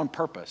pointing out on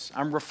purpose,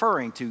 I'm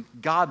referring to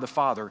God the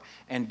Father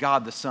and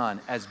God the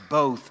Son as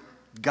both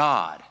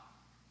God.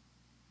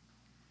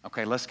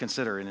 Okay, let's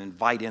consider and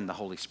invite in the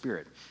Holy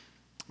Spirit.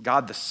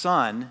 God the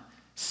Son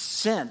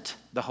sent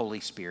the Holy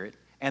Spirit,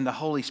 and the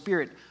Holy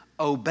Spirit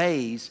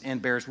obeys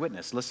and bears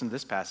witness. Listen to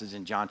this passage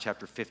in John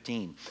chapter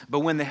 15. But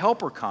when the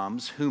Helper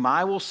comes, whom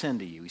I will send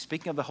to you, he's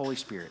speaking of the Holy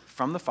Spirit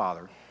from the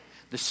Father,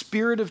 the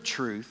Spirit of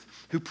truth,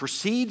 who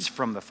proceeds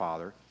from the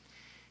Father,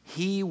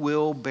 he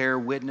will bear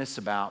witness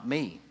about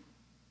me.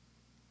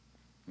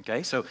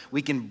 Okay, so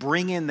we can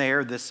bring in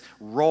there this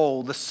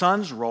role. The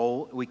Son's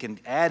role we can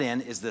add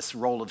in is this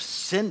role of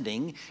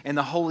sending, and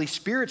the Holy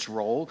Spirit's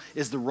role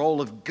is the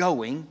role of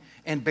going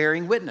and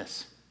bearing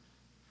witness.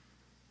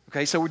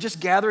 Okay, so we're just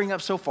gathering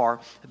up so far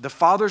the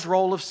Father's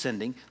role of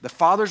sending, the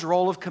Father's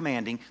role of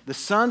commanding, the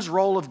Son's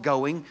role of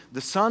going,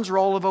 the Son's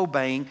role of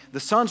obeying, the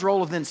Son's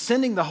role of then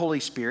sending the Holy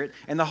Spirit,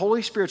 and the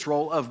Holy Spirit's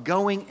role of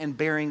going and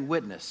bearing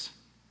witness.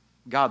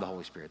 God the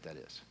Holy Spirit, that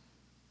is.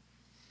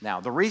 Now,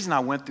 the reason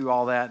I went through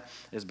all that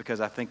is because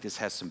I think this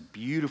has some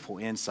beautiful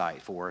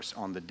insight for us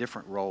on the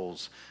different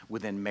roles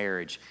within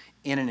marriage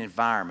in an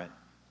environment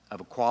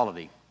of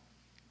equality.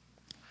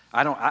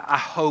 I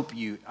hope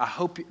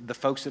the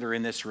folks that are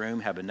in this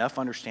room have enough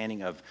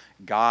understanding of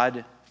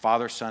God,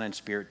 Father, Son, and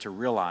Spirit to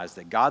realize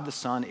that God the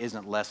Son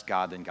isn't less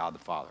God than God the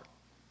Father.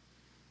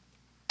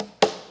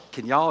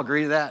 Can y'all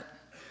agree to that?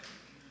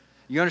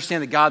 You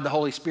understand that God the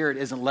Holy Spirit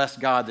isn't less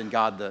God than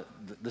God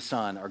the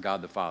Son or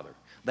God the Father.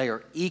 They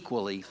are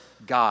equally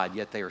God,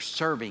 yet they are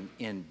serving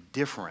in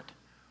different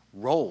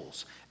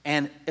roles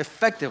and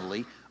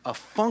effectively a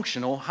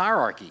functional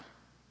hierarchy.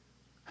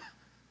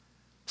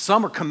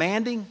 Some are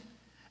commanding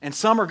and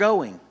some are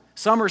going.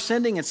 Some are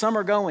sending and some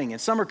are going.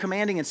 And some are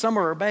commanding and some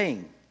are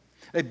obeying.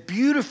 They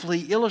beautifully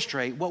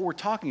illustrate what we're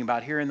talking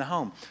about here in the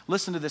home.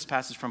 Listen to this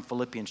passage from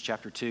Philippians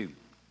chapter 2.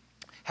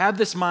 Have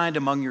this mind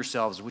among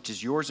yourselves, which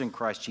is yours in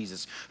Christ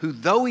Jesus, who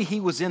though he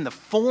was in the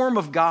form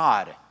of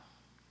God.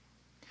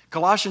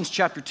 Colossians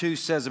chapter 2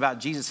 says about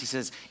Jesus, he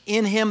says,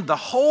 in him the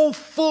whole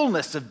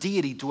fullness of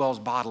deity dwells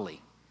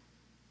bodily.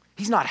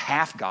 He's not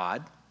half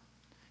God.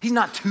 He's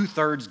not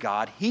 2/3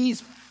 God. He's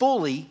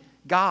fully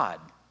God.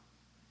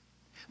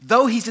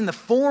 Though he's in the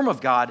form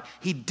of God,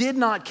 he did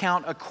not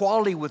count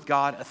equality with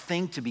God a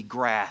thing to be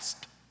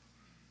grasped.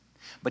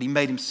 But he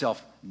made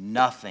himself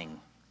nothing,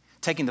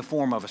 taking the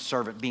form of a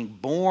servant, being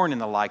born in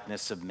the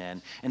likeness of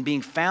men, and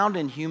being found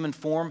in human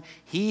form,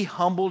 he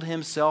humbled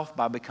himself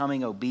by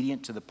becoming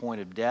obedient to the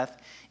point of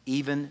death,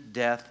 even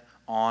death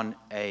on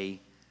a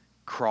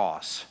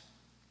cross.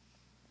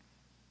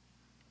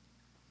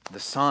 The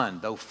Son,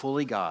 though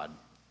fully God,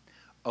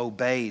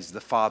 obeys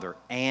the Father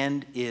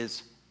and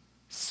is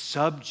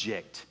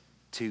subject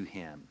to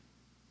him,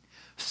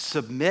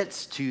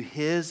 submits to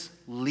his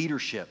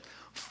leadership,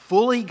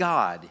 fully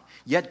God,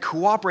 yet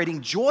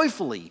cooperating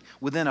joyfully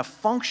within a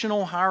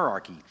functional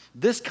hierarchy.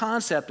 This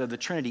concept of the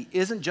Trinity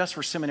isn't just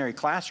for seminary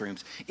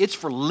classrooms, it's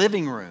for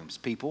living rooms,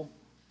 people.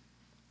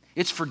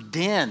 It's for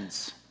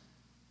dens.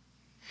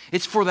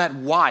 It's for that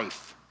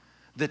wife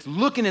that's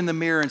looking in the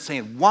mirror and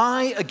saying,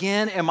 why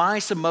again am I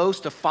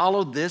supposed to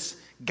follow this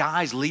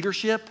guy's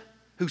leadership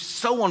who's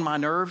so on my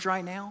nerves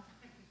right now?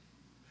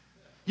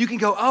 You can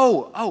go,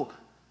 oh,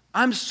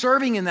 I'm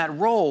serving in that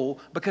role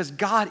because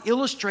God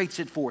illustrates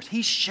it for us.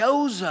 He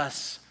shows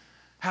us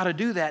how to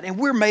do that, and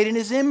we're made in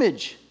his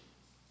image.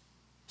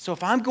 So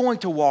if I'm going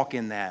to walk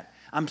in that,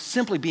 I'm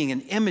simply being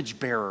an image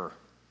bearer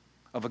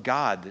of a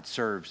God that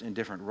serves in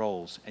different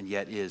roles and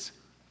yet is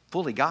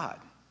fully God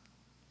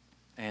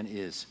and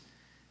is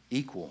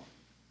equal.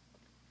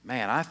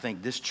 Man, I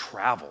think this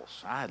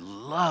travels. I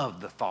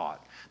love the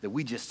thought that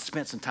we just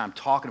spent some time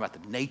talking about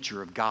the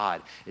nature of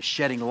God is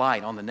shedding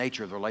light on the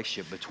nature of the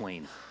relationship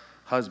between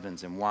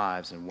husbands and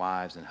wives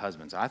and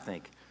husbands. I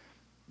think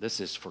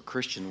this is for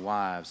Christian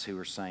wives who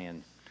are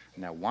saying,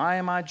 now why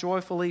am I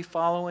joyfully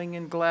following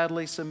and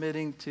gladly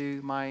submitting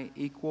to my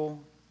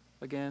equal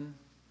again?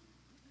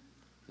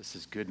 This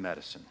is good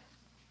medicine.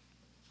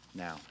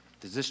 Now,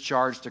 does this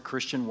charge to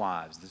Christian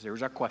wives?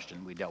 There's our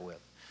question we dealt with.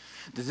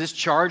 Does this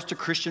charge to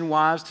Christian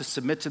wives to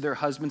submit to their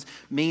husbands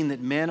mean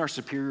that men are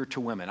superior to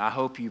women? I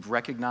hope you've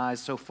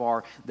recognized so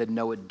far that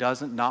no, it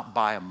doesn't, not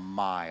by a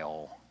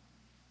mile.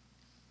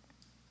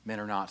 Men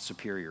are not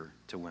superior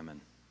to women.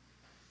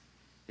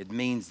 It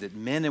means that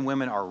men and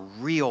women are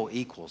real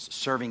equals,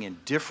 serving in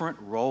different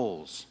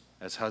roles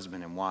as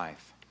husband and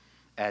wife,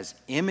 as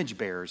image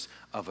bearers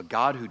of a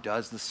God who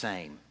does the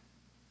same.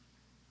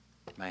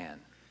 Man,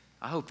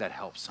 I hope that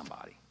helps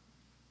somebody.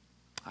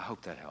 I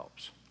hope that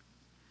helps.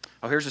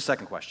 Oh, here's the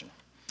second question.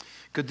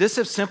 Could this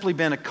have simply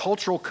been a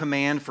cultural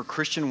command for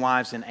Christian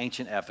wives in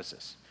ancient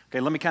Ephesus? Okay,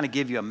 let me kind of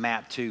give you a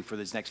map too for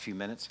these next few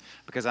minutes,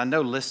 because I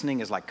know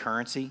listening is like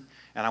currency,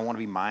 and I want to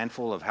be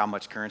mindful of how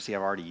much currency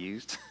I've already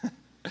used.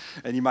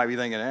 And you might be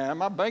thinking,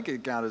 my bank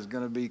account is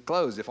going to be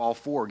closed if all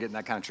four are getting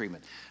that kind of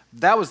treatment.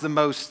 That was the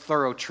most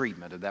thorough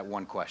treatment of that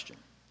one question.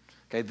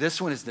 Okay,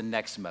 this one is the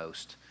next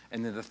most,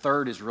 and then the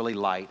third is really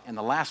light, and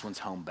the last one's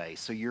home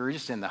base. So you're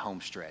just in the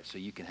home stretch, so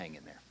you can hang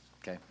in there.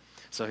 Okay.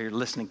 So here,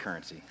 listening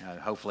currency.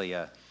 Hopefully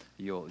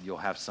you'll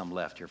have some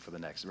left here for the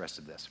rest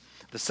of this.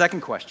 The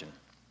second question,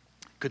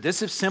 could this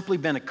have simply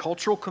been a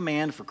cultural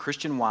command for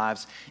Christian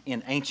wives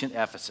in ancient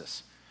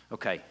Ephesus?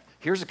 Okay,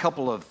 here's a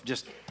couple of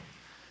just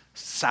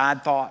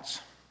side thoughts.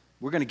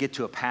 We're going to get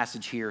to a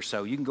passage here,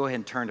 so you can go ahead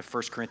and turn to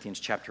 1 Corinthians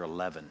chapter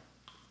 11.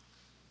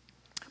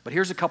 But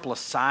here's a couple of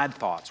side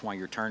thoughts while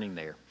you're turning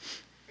there.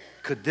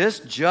 Could this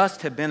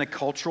just have been a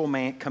cultural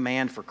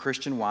command for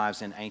Christian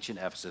wives in ancient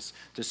Ephesus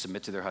to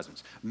submit to their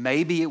husbands?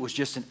 Maybe it was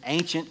just an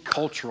ancient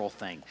cultural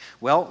thing.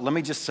 Well, let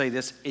me just say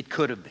this. It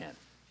could have been.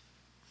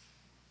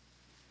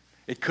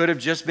 It could have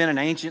just been an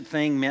ancient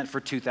thing meant for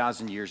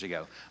 2,000 years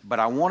ago. But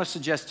I want to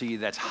suggest to you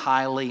that's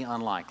highly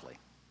unlikely.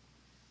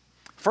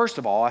 First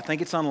of all, I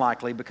think it's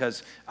unlikely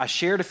because I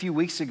shared a few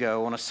weeks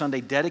ago on a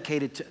Sunday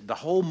dedicated to the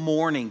whole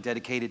morning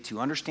dedicated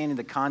to understanding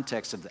the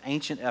context of the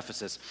ancient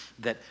Ephesus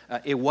that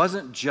it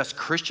wasn't just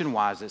Christian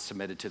wives that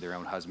submitted to their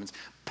own husbands.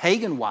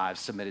 Pagan wives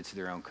submitted to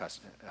their own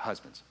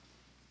husbands.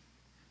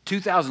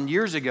 2,000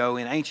 years ago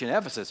in ancient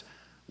Ephesus,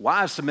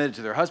 wives submitted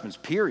to their husbands,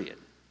 period.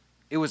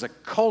 It was a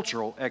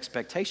cultural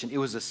expectation. It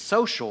was a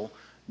social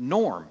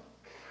norm.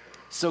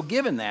 So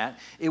given that,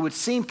 it would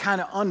seem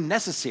kind of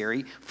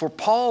unnecessary for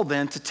Paul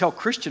then to tell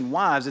Christian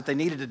wives that they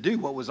needed to do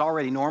what was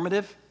already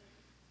normative.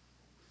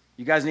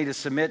 You guys need to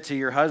submit to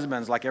your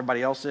husbands like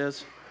everybody else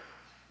is.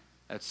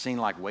 That seemed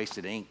like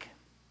wasted ink.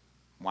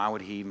 Why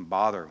would he even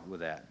bother with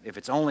that? If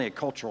it's only a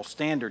cultural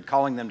standard,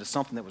 calling them to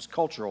something that was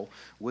cultural,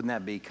 wouldn't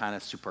that be kind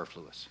of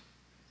superfluous?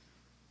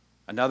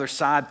 Another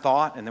side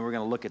thought, and then we're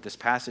going to look at this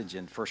passage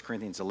in 1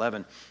 Corinthians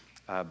 11.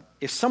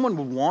 If someone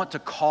would want to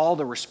call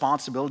the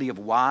responsibility of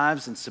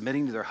wives and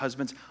submitting to their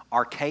husbands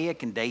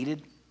archaic and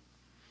dated,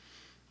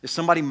 if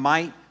somebody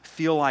might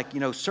feel like,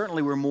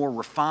 certainly we're more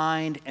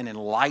refined and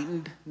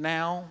enlightened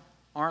now,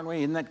 aren't we?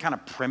 Isn't that kind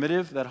of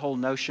primitive, that whole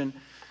notion?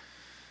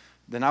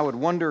 Then I would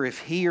wonder if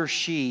he or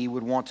she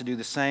would want to do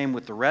the same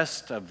with the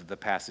rest of the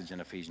passage in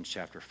Ephesians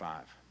chapter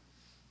 5.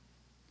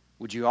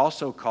 Would you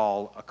also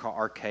call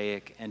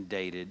archaic and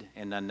dated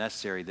and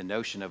unnecessary the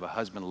notion of a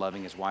husband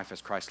loving his wife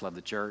as Christ loved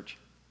the church?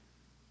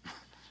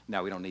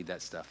 No, we don't need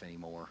that stuff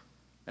anymore.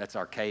 That's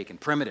archaic and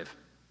primitive.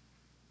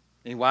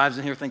 Any wives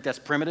in here think that's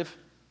primitive?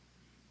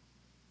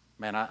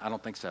 Man, I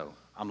don't think so.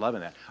 I'm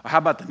loving that. Or how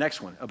about the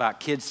next one about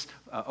kids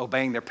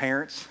obeying their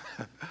parents?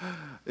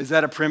 Is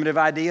that a primitive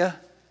idea?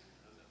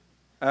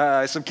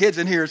 Some kids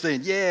in here are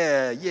saying,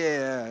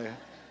 yeah,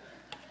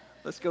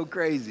 let's go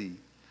crazy.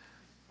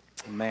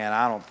 Man,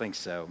 I don't think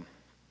so.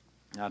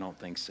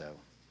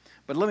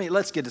 But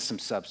let's get to some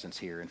substance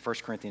here in 1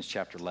 Corinthians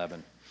chapter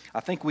 11. I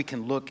think we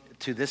can look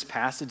to this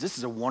passage. This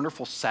is a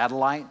wonderful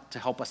satellite to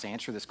help us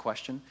answer this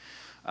question.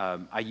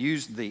 I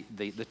use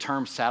the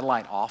term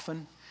satellite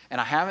often, and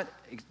I haven't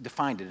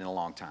defined it in a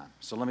long time.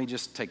 So let me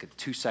just take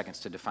 2 seconds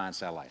to define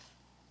satellite.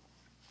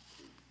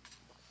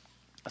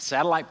 A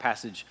satellite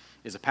passage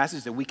is a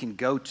passage that we can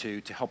go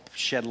to help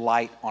shed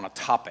light on a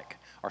topic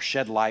or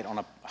shed light on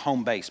a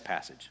home base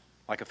passage,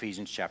 like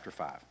Ephesians chapter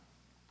 5.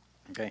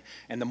 Okay?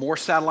 And the more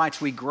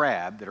satellites we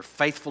grab that are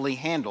faithfully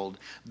handled,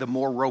 the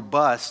more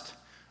robust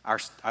our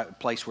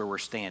place where we're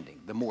standing,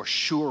 the more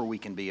sure we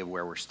can be of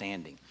where we're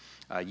standing.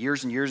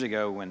 Years and years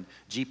ago, when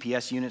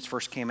GPS units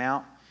first came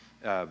out,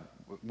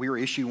 we were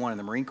issued one in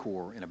the Marine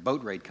Corps in a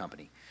boat raid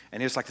company,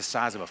 and it was like the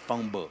size of a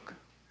phone book.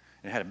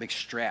 And it had a big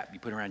strap you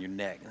put around your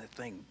neck, and the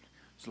thing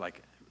was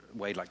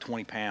weighed like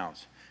 20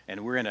 pounds.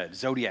 And we're in a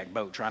Zodiac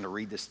boat trying to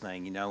read this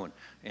thing, and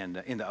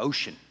in the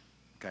ocean,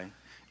 okay,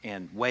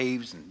 and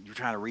waves, and you're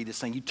trying to read this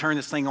thing. You turn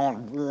this thing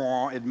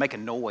on, it'd make a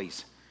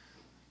noise.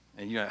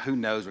 And who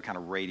knows what kind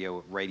of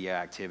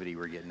radioactivity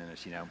we're getting in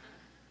this, You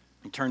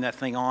turn that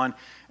thing on,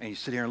 and you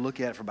sit here and look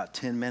at it for about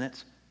 10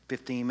 minutes,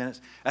 15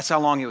 minutes. That's how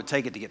long it would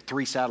take it to get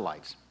 3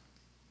 satellites.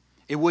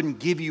 It wouldn't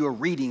give you a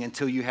reading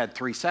until you had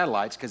 3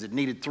 satellites because it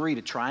needed 3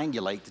 to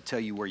triangulate to tell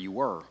you where you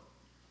were,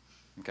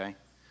 okay?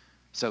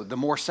 So the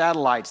more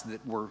satellites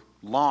that were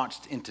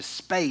launched into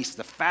space,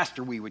 the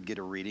faster we would get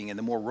a reading and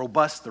the more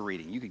robust the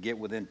reading. You could get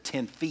within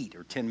 10 feet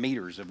or 10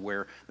 meters of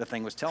where the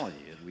thing was telling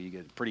you. You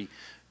get pretty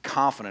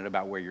confident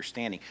about where you're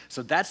standing.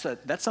 So that's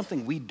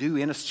something we do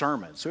in a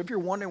sermon. So if you're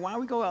wondering why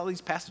we go out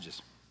these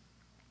passages,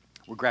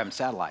 we're grabbing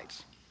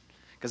satellites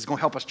because it's going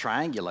to help us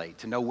triangulate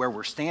to know where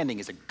we're standing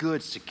is a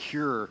good,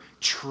 secure,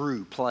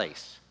 true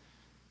place.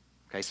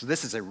 Okay, so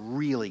this is a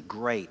really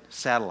great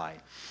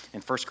satellite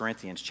in 1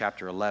 Corinthians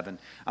chapter 11.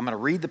 I'm going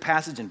to read the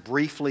passage and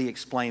briefly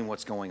explain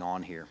what's going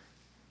on here.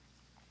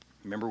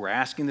 Remember, we're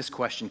asking this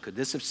question, could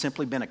this have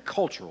simply been a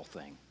cultural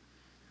thing?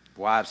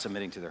 Wives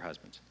submitting to their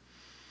husbands.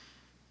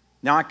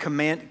 Now I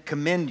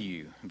commend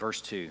you,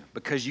 verse 2,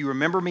 because you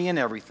remember me in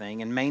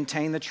everything and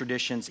maintain the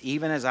traditions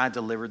even as I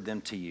delivered them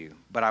to you.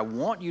 But I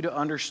want you to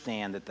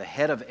understand that the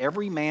head of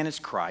every man is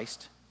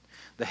Christ,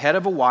 the head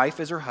of a wife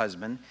is her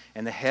husband,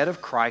 and the head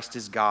of Christ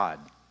is God.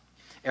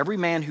 Every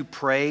man who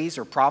prays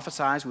or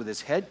prophesies with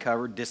his head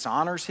covered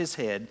dishonors his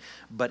head,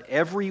 but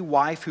every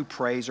wife who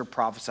prays or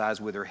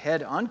prophesies with her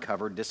head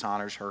uncovered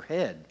dishonors her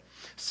head,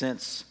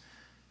 since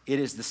it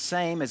is the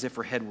same as if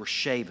her head were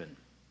shaven.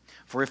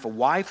 For if a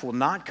wife will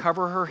not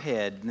cover her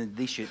head,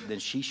 then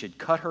she should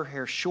cut her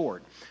hair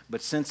short.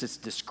 But since it's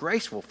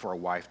disgraceful for a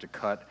wife to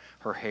cut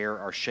her hair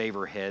or shave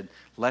her head,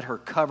 let her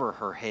cover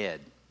her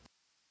head.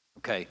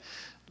 Okay,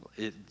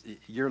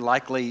 you're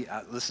likely,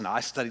 listen, I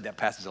studied that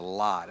passage a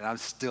lot, and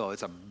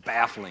it's a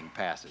baffling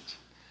passage.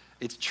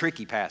 It's a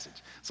tricky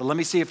passage. So let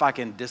me see if I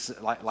can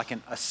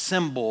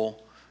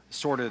assemble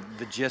sort of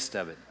the gist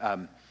of it.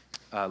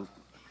 Let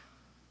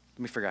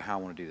me figure out how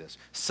I want to do this.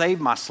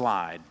 Save my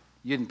slide.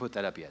 You didn't put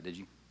that up yet, did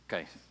you?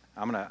 Okay,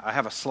 I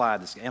have a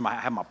slide. I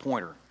have my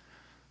pointer.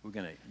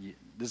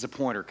 This is a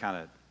pointer kind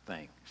of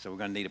thing, so we're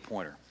going to need a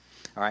pointer.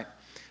 All right.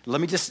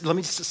 Let me just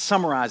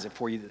summarize it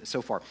for you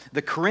so far.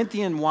 The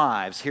Corinthian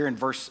wives here in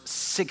verse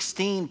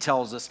 16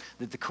 tells us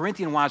that the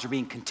Corinthian wives are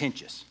being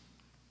contentious.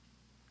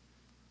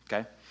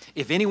 Okay.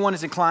 If anyone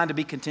is inclined to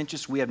be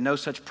contentious, we have no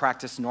such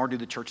practice, nor do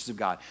the churches of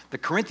God. The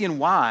Corinthian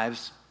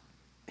wives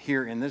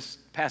here in this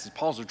passage,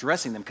 Paul's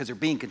addressing them because they're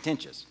being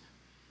contentious.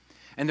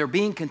 And they're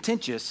being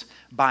contentious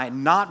by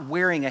not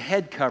wearing a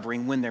head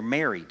covering when they're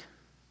married.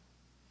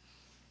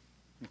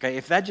 Okay,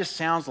 if that just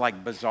sounds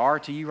like bizarre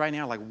to you right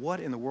now, like what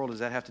in the world does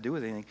that have to do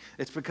with anything?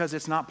 It's because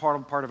it's not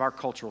part of our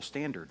cultural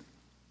standard.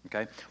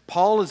 Okay,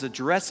 Paul is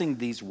addressing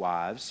these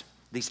wives,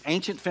 these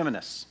ancient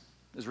feminists.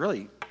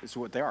 It's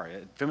what they are.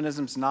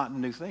 Feminism's not a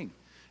new thing.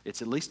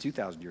 It's at least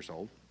 2,000 years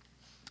old.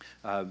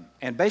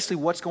 And basically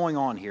what's going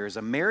on here is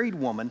a married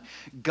woman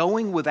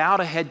going without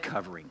a head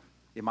covering.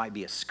 It might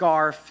be a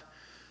scarf,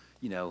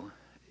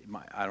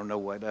 I don't know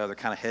what other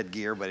kind of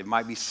headgear, but it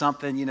might be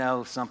something,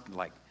 something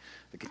like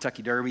the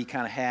Kentucky Derby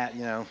kind of hat,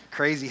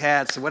 crazy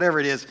hats, whatever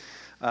it is.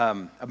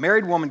 A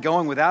married woman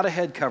going without a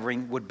head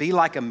covering would be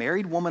like a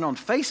married woman on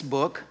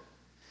Facebook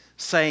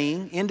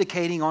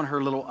indicating on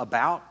her little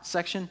about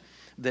section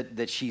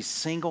that she's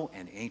single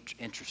and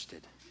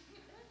interested.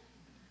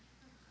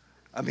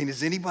 I mean,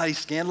 is anybody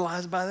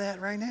scandalized by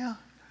that right now?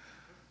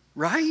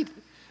 Right?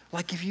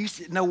 Like if you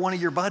know one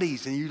of your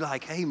buddies and you're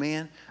like, hey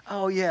man,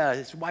 oh yeah,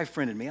 his wife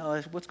friended me.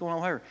 Oh, what's going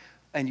on with her?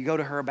 And you go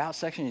to her about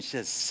section and it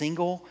says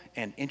single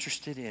and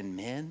interested in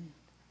men.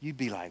 You'd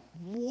be like,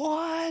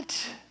 what?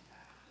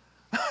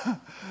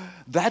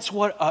 That's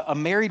what a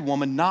married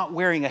woman not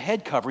wearing a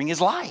head covering is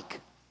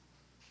like.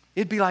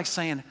 It'd be like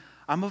saying,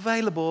 I'm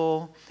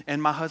available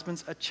and my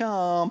husband's a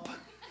chump.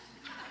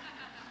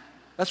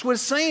 That's what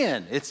it's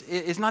saying.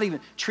 It's not even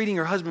treating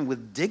her husband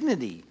with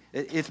dignity.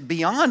 It's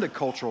beyond a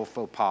cultural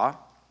faux pas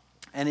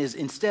and is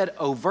instead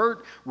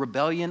overt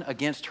rebellion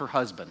against her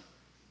husband.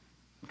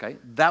 Okay?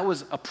 That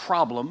was a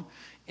problem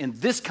in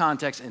this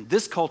context, in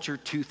this culture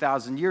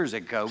 2,000 years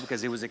ago,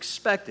 because it was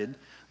expected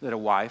that a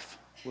wife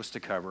was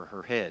to cover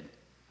her head.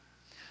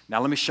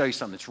 Now let me show you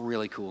something that's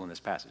really cool in this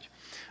passage.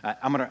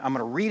 I'm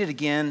gonna read it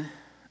again.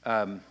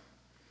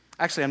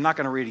 Actually, I'm not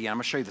going to read it again. I'm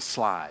going to show you the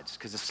slides,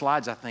 because the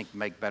slides, I think,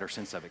 make better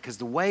sense of it. Because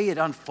the way it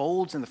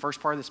unfolds in the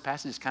first part of this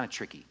passage is kind of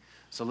tricky.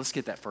 So let's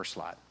get that first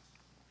slide.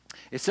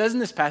 It says in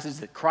this passage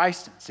that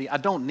Christ, see, I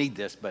don't need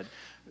this, but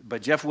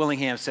Jeff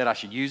Willingham said I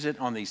should use it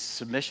on these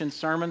submission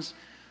sermons.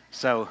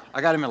 So I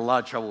got him in a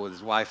lot of trouble with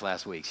his wife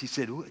last week. She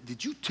said,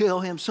 did you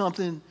tell him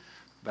something?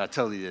 But I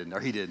totally didn't,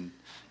 or he didn't.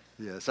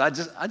 Yeah, so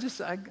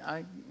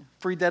I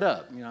freed that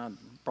up. I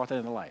brought that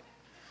in the light.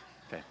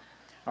 Okay.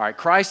 All right,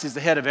 Christ is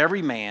the head of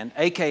every man,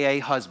 a.k.a.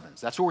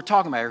 husbands. That's what we're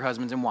talking about here,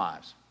 husbands and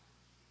wives.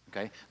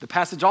 Okay? The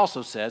passage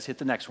also says, hit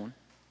the next one,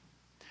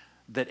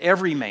 that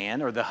every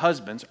man, or the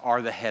husbands,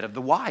 are the head of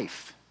the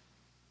wife.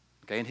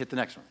 Okay, and hit the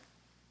next one.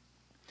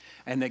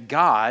 And that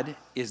God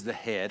is the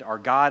head, or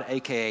God,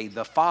 a.k.a.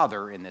 the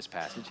Father in this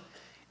passage,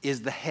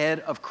 is the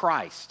head of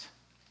Christ.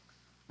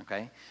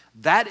 Okay?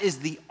 That is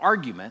the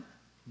argument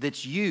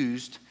that's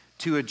used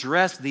to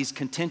address these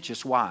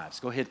contentious wives.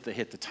 Go hit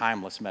the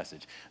timeless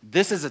message.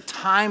 This is a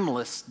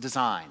timeless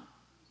design.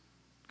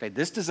 Okay,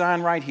 this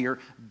design right here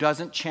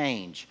doesn't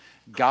change.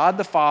 God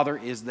the Father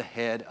is the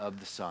head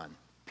of the Son,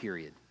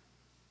 period.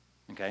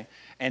 Okay?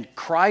 And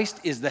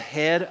Christ is the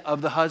head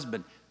of the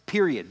husband,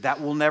 period.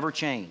 That will never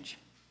change.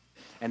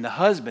 And the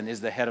husband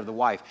is the head of the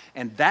wife.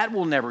 And that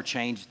will never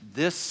change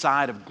this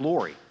side of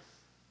glory,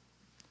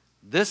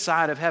 this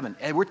side of heaven.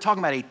 And we're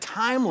talking about a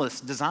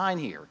timeless design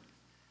here.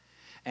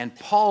 And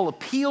Paul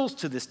appeals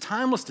to this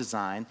timeless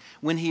design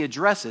when he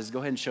addresses, go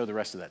ahead and show the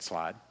rest of that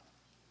slide,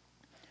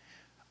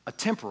 a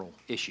temporal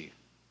issue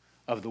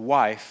of the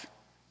wife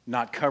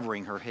not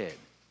covering her head,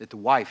 that the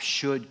wife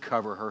should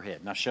cover her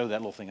head. Now show that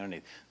little thing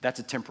underneath.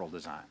 That's a temporal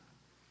design.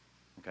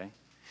 Okay?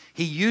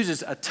 He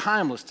uses a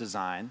timeless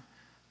design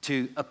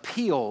to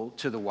appeal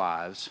to the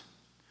wives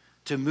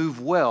to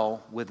move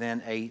well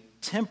within a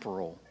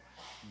temporal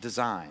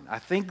design. I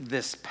think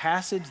this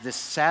passage, this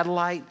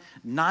satellite,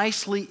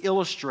 nicely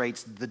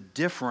illustrates the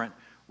different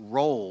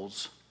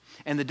roles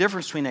and the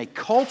difference between a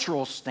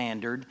cultural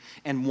standard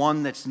and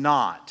one that's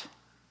not.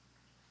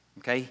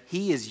 Okay?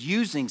 He is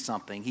using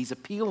something, he's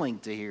appealing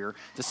to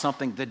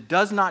something that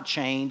does not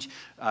change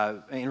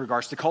in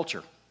regards to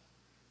culture.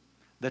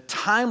 The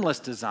timeless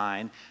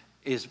design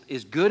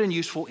is good and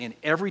useful in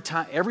every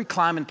time, every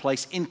climate and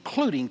place,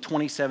 including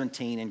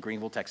 2017 in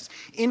Greenville, Texas,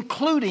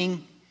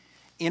 including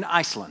in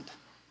Iceland.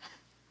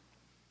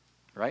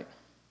 Right?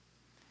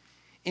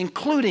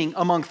 Including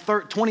among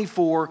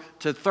 24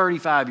 to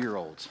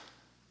 35-year-olds.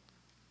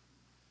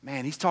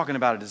 Man, he's talking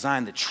about a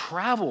design that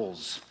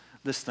travels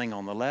this thing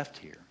on the left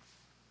here.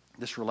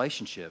 This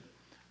relationship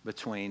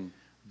between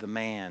the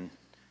man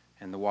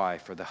and the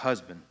wife, or the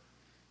husband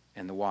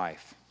and the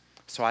wife.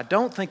 So I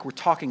don't think we're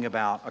talking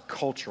about a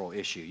cultural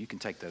issue. You can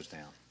take those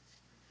down.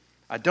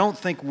 I don't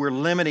think we're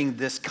limiting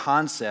this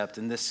concept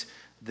and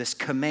this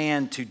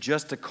command to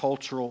just a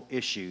cultural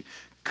issue.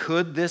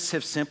 Could this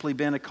have simply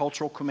been a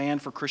cultural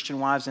command for Christian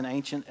wives in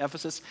ancient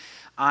Ephesus?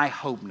 I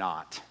hope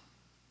not.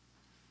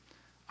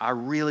 I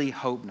really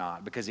hope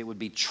not, because it would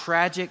be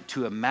tragic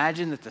to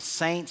imagine that the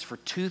saints for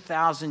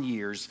 2,000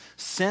 years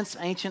since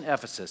ancient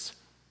Ephesus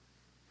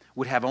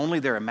would have only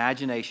their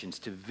imaginations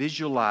to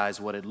visualize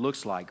what it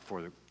looks like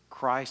for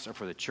Christ or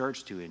for the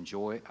church to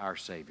enjoy our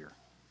Savior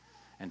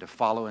and to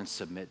follow and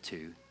submit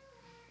to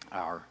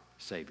our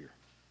Savior.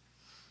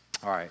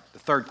 All right, the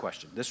third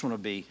question. This one will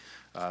be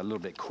a little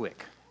bit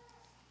quick.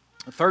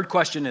 The third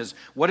question is,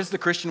 what is the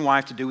Christian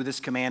wife to do with this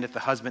command if the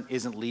husband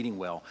isn't leading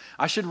well?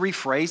 I should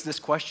rephrase this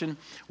question.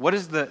 What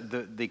is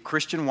the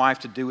Christian wife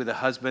to do with the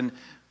husband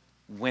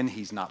when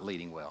he's not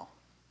leading well?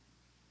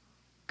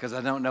 Because I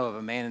don't know of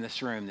a man in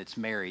this room that's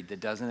married that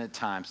doesn't at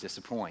times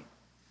disappoint.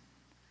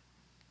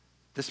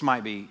 This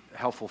might be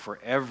helpful for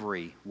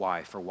every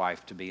wife or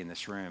wife to be in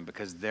this room,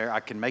 because I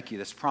can make you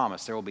this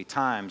promise. There will be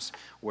times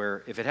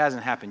where, if it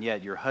hasn't happened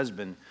yet, your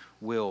husband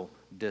will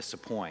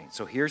disappoint.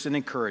 So here's an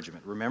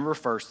encouragement. Remember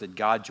first that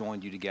God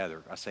joined you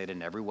together. I say it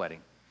in every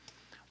wedding.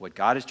 What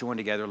God has joined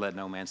together, let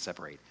no man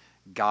separate.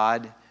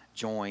 God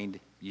joined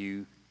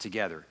you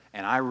together.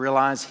 And I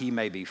realize he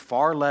may be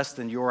far less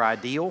than your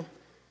ideal.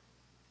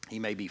 He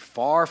may be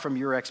far from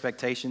your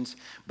expectations,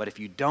 but if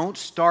you don't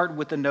start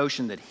with the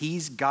notion that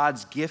he's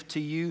God's gift to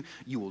you,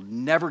 you will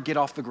never get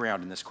off the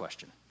ground in this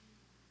question.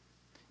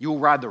 You will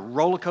ride the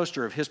roller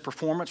coaster of his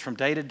performance from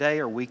day to day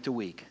or week to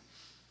week.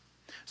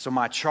 So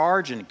my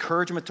charge and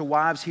encouragement to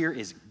wives here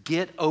is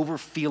get over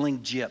feeling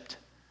gypped.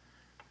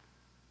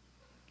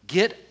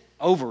 Get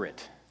over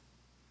it.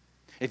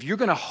 If you're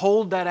going to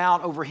hold that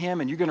out over him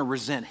and you're going to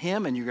resent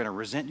him and you're going to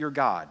resent your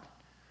God,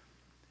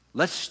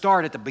 let's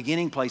start at the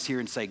beginning place here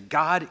and say,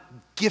 God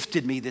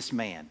gifted me this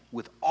man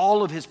with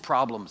all of his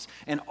problems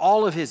and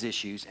all of his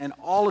issues and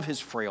all of his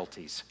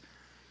frailties.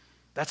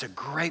 That's a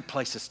great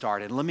place to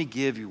start. And let me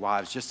give you,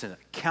 wives, just a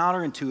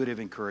counterintuitive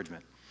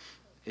encouragement.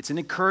 It's an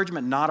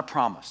encouragement, not a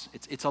promise.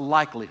 It's a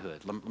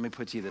likelihood. Let me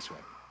put it to you this way.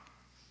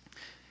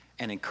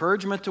 An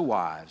encouragement to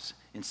wives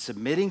in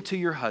submitting to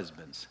your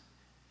husbands,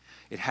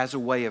 it has a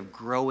way of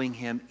growing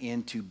him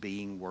into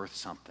being worth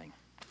something.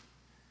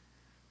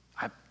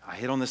 I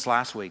hit on this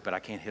last week, but I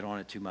can't hit on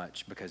it too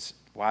much, because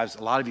wives,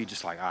 a lot of you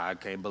just like, I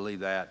can't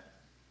believe that.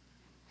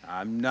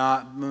 I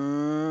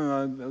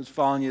was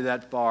following you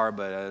that far,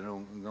 but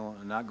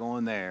I'm not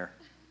going there.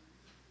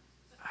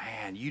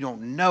 Man, you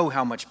don't know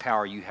how much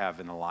power you have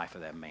in the life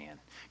of that man.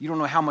 You don't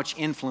know how much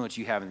influence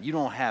you have. You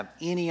don't have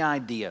any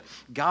idea.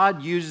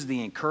 God uses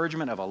the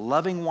encouragement of a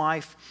loving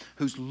wife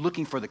who's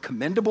looking for the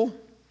commendable,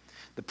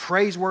 the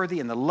praiseworthy,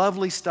 and the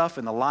lovely stuff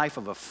in the life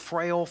of a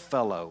frail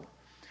fellow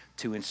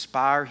to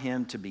inspire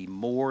him to be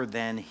more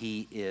than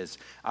he is.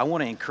 I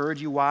want to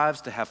encourage you,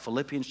 wives, to have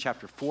Philippians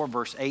chapter 4,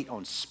 verse 8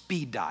 on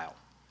speed dial.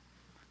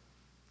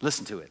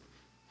 Listen to it.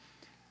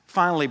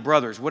 Finally,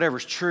 brothers,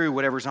 whatever's true,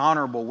 whatever's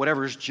honorable,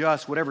 whatever's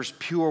just, whatever's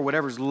pure,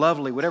 whatever's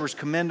lovely, whatever's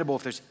commendable,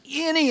 if there's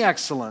any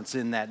excellence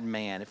in that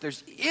man, if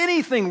there's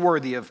anything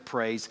worthy of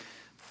praise,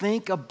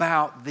 think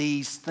about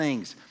these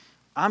things.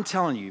 I'm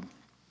telling you,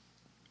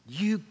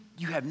 you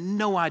have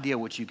no idea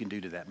what you can do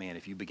to that man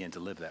if you begin to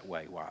live that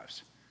way,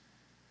 wives.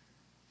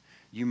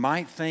 You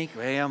might think,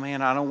 well,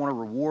 man, I don't want to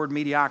reward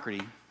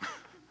mediocrity.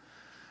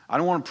 I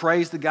don't want to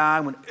praise the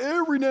guy when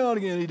every now and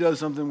again he does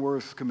something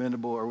worth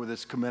commendable or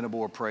that's commendable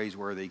or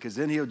praiseworthy, because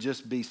then he'll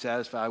just be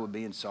satisfied with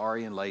being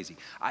sorry and lazy.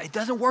 It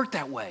doesn't work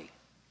that way.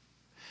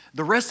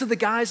 The rest of the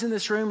guys in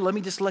this room, let me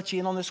just let you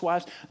in on this,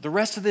 wives. The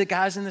rest of the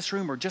guys in this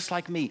room are just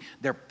like me.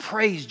 They're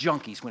praise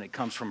junkies when it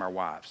comes from our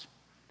wives.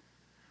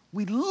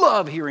 We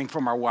love hearing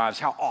from our wives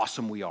how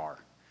awesome we are.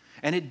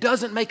 And it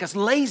doesn't make us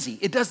lazy.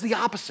 It does the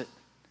opposite.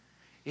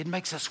 It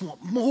makes us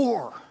want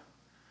more.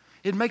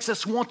 It makes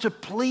us want to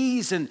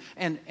please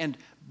and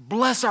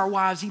bless our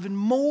wives even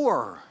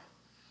more.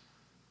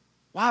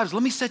 Wives,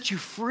 let me set you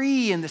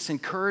free in this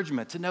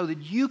encouragement to know that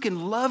you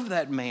can love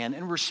that man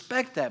and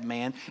respect that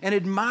man and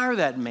admire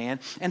that man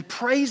and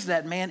praise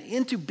that man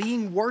into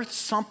being worth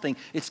something.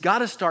 It's got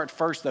to start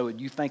first, though, with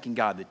you thanking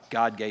God that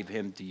God gave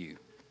him to you.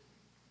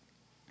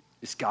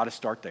 It's got to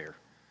start there.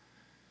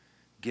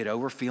 Get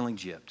over feeling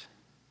gypped.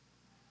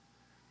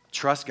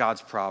 Trust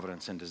God's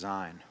providence and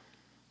design.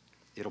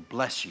 It'll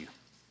bless you.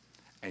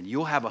 And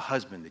you'll have a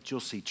husband that you'll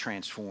see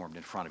transformed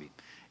in front of you.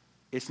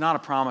 It's not a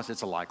promise,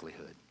 it's a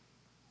likelihood.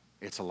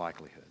 It's a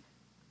likelihood.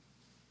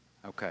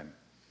 Okay,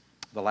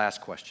 the last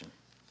question.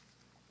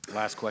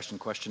 Last question,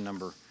 question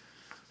number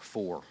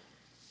 4.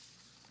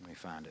 Let me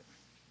find it.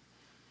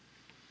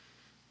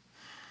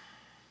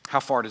 How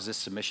far does this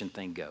submission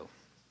thing go?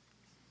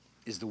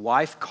 Is the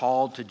wife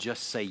called to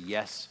just say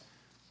yes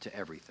to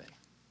everything?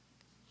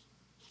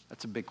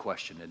 That's a big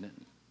question, isn't it?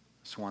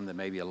 It's one that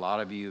maybe a lot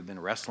of you have been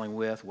wrestling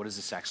with. What does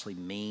this actually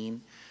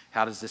mean?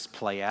 How does this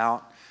play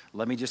out?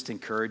 Let me just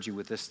encourage you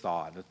with this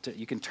thought.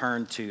 You can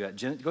turn to, go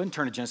ahead and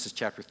turn to Genesis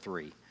chapter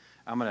 3.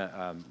 I'm going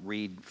to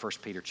read 1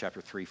 Peter chapter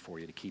 3 for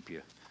you to keep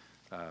you,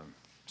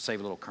 save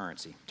a little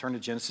currency. Turn to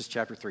Genesis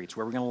chapter 3. It's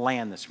where we're going to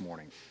land this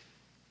morning.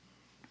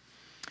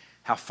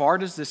 How far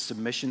does this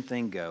submission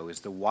thing go? Is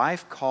the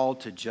wife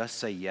called to just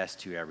say yes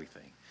to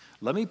everything?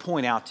 Let me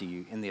point out to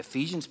you, in the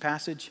Ephesians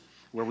passage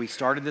where we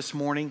started this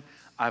morning,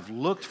 I've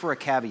looked for a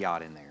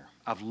caveat in there.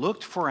 I've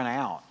looked for an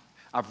out.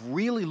 I've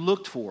really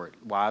looked for it,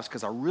 wives,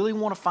 because I really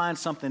want to find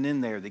something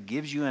in there that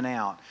gives you an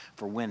out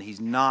for when he's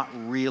not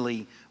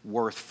really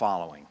worth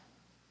following.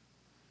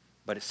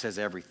 But it says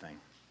everything.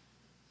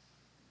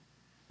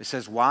 It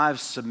says,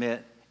 wives,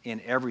 submit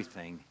in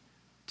everything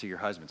to your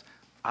husbands.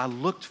 I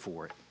looked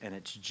for it, and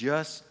it's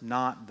just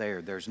not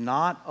there. There's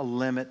not a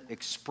limit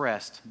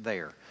expressed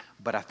there,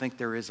 but I think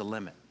there is a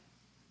limit.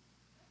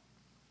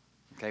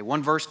 Okay,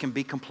 one verse can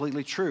be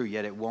completely true,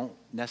 yet it won't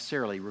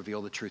necessarily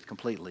reveal the truth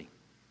completely.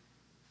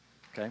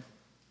 Okay?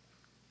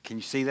 Can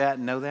you see that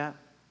and know that?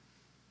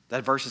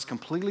 That verse is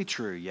completely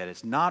true, yet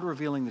it's not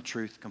revealing the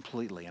truth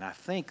completely. And I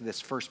think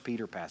this 1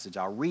 Peter passage,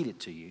 I'll read it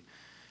to you,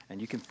 and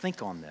you can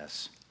think on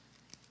this.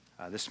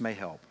 This may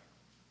help.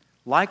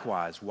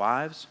 Likewise,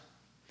 wives,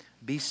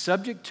 be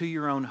subject to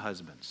your own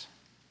husbands,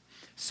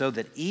 so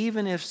that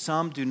even if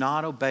some do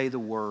not obey the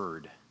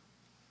word,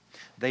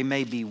 they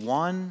may be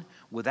won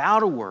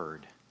without a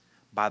word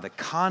by the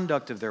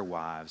conduct of their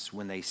wives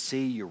when they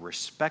see your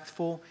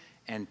respectful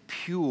and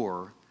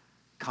pure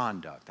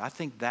conduct. I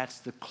think that's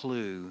the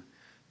clue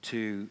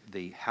to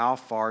the how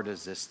far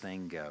does this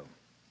thing go.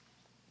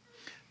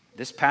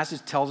 This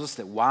passage tells us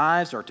that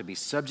wives are to be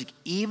subject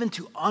even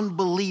to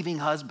unbelieving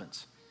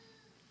husbands.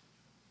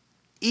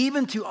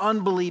 Even to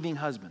unbelieving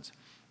husbands.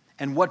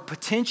 And what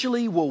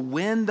potentially will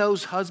win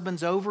those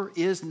husbands over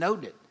is,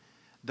 note it,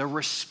 the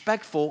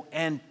respectful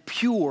and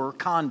pure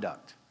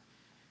conduct.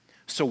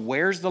 So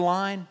where's the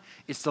line?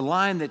 It's the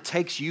line that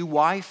takes you,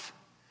 wife,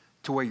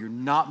 to where you're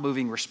not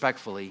moving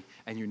respectfully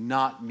and you're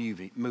not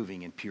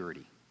moving in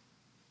purity.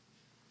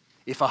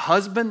 If a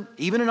husband,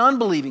 even an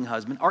unbelieving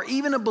husband, or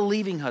even a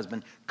believing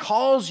husband,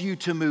 calls you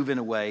to move in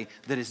a way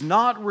that is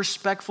not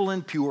respectful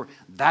and pure,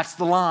 that's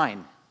the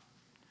line.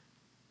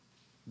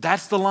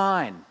 That's the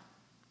line.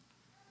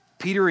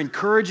 Peter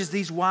encourages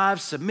these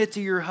wives, submit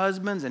to your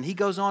husbands, and he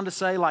goes on to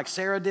say, like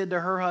Sarah did to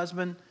her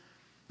husband,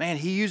 man,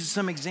 he uses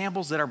some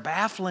examples that are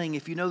baffling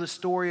if you know the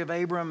story of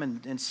Abram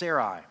and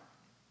Sarai.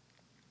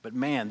 But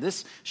man,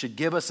 this should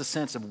give us a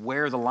sense of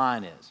where the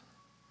line is,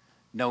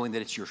 knowing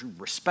that it's your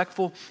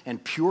respectful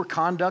and pure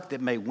conduct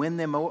that may win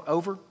them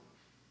over.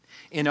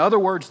 In other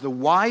words, the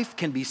wife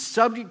can be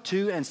subject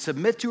to and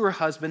submit to her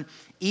husband,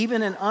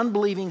 even an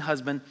unbelieving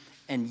husband,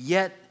 and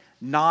yet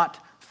not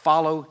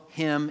follow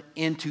him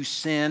into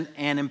sin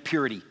and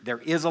impurity. There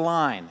is a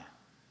line.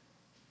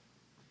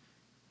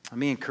 Let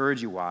me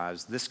encourage you,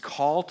 wives, this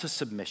call to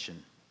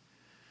submission,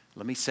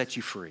 let me set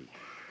you free.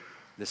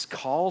 This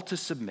call to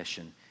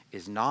submission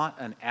is not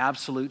an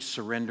absolute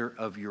surrender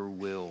of your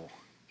will.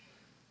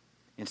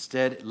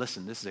 Instead,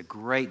 listen, this is a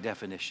great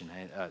definition.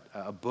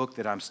 A book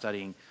that I'm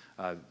studying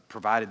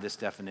provided this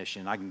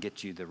definition. I can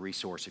get you the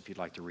resource if you'd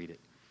like to read it.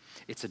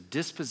 It's a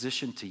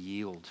disposition to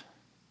yield.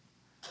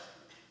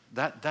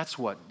 That's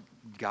what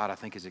God, I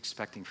think, is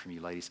expecting from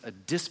you, ladies. A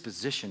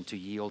disposition to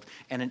yield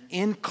and an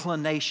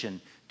inclination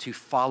to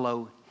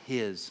follow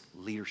His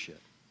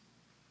leadership.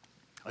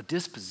 A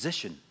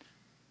disposition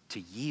to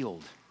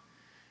yield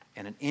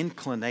and an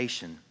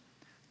inclination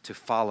to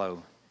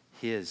follow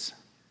His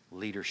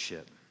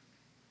leadership.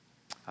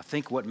 I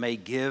think what may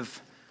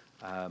give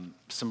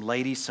some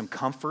ladies some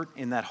comfort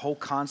in that whole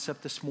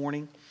concept this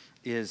morning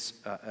is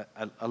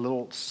a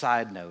little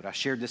side note. I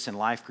shared this in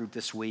Life Group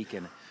this week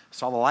and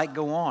saw the light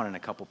go on in a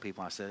couple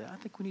people. I said, I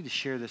think we need to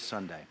share this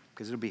Sunday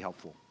because it'll be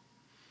helpful.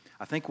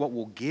 I think what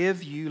will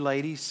give you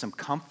ladies some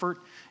comfort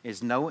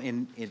is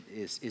knowing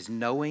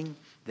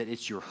that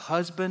it's your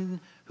husband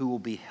who will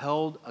be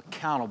held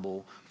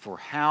accountable for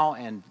how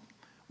and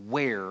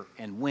where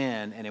and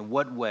when and in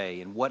what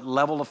way and what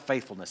level of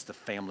faithfulness the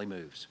family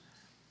moves.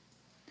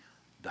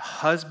 The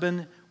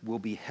husband will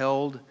be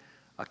held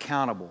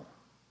accountable.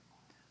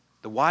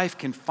 The wife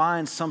can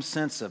find some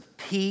sense of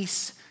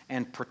peace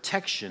and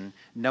protection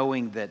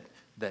knowing that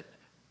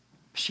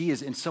she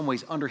is in some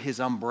ways under his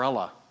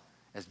umbrella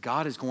as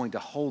God is going to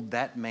hold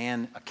that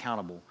man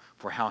accountable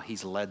for how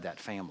he's led that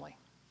family.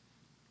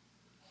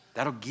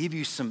 That'll give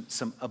you some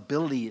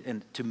ability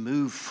to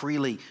move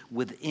freely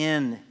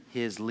within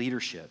his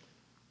leadership.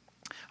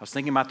 I was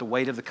thinking about the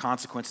weight of the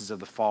consequences of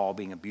the fall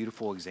being a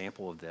beautiful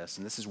example of this,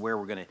 and this is where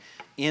we're going to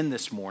end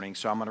this morning.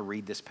 So I'm going to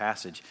read this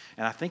passage,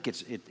 and I think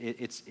it's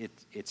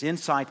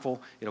insightful.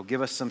 It'll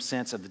give us some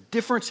sense of the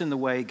difference in the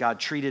way God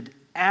treated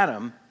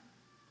Adam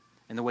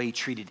and the way He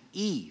treated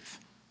Eve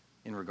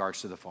in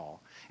regards to the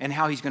fall, and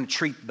how He's going to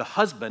treat the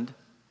husband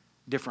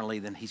differently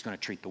than He's going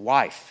to treat the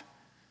wife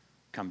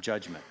come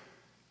judgment.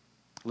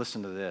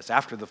 Listen to this.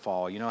 After the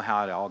fall, you know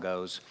how it all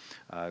goes.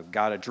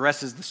 God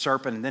addresses the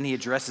serpent, and then He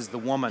addresses the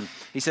woman.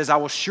 He says, I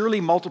will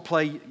surely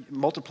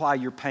multiply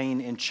your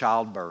pain in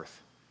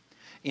childbirth.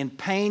 In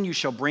pain you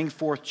shall bring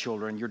forth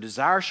children. Your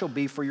desire shall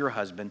be for your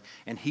husband,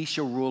 and he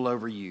shall rule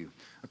over you.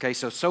 Okay,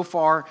 so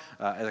far,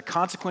 as a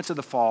consequence of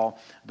the fall,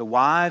 the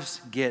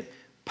wives get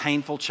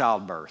painful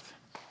childbirth.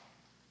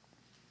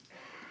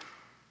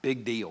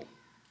 Big deal.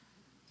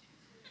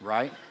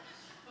 Right?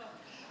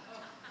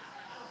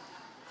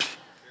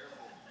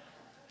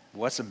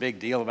 What's the big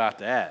deal about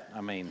that?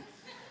 I mean,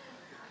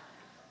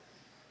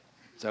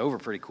 it's over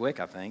pretty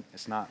quick, I think.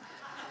 It's not.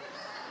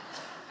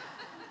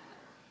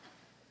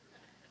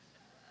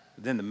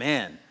 But then the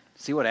men,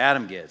 see what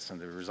Adam gets as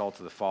the result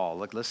of the fall.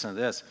 Look, listen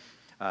to this.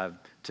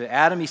 To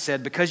Adam he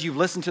said, because you've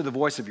listened to the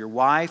voice of your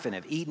wife and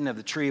have eaten of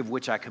the tree of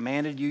which I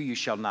commanded you, you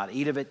shall not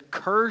eat of it.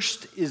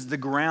 Cursed is the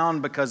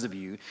ground because of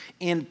you.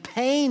 In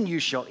pain you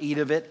shall eat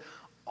of it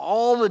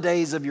all the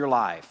days of your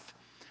life.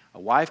 A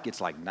wife gets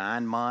like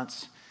 9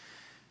 months.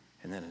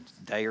 And then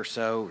a day or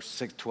so,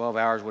 6, 12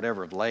 hours,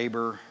 whatever, of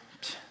labor.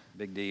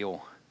 Big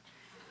deal.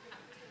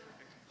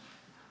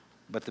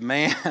 But the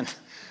man,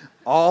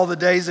 all the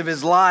days of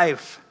his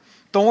life,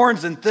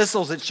 Thorns and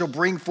thistles it shall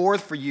bring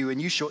forth for you,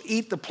 and you shall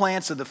eat the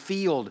plants of the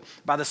field.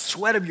 By the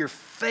sweat of your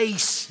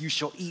face you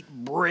shall eat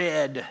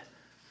bread,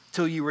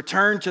 till you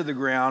return to the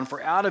ground,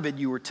 for out of it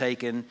you were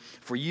taken,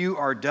 for you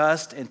are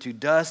dust, and to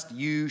dust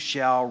you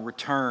shall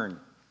return.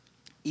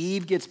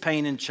 Eve gets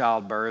pain in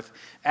childbirth.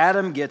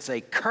 Adam gets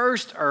a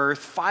cursed earth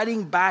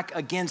fighting back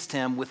against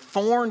him with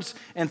thorns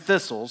and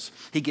thistles.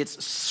 He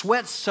gets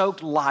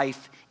sweat-soaked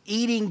life,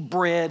 eating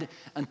bread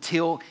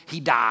until he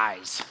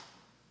dies.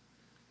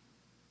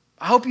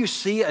 I hope you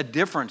see a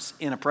difference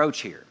in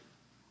approach here.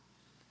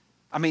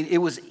 I mean, it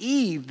was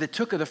Eve that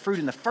took of the fruit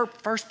in the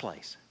first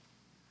place.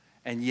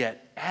 And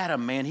yet,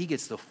 Adam, man, he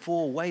gets the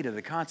full weight of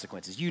the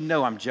consequences. You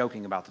know I'm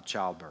joking about the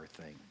childbirth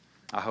thing.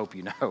 I hope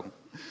you know.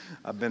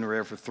 I've been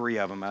there for 3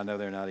 of them. I know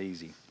they're not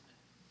easy.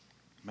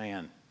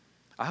 Man,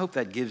 I hope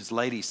that gives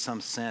ladies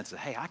some sense that,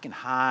 hey, I can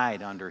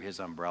hide under his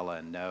umbrella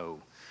and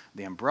know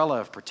the umbrella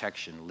of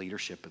protection,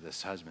 leadership of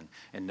this husband,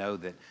 and know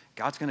that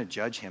God's going to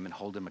judge him and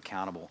hold him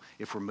accountable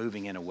if we're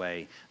moving in a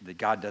way that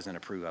God doesn't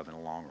approve of in the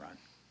long run.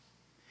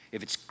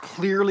 If it's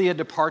clearly a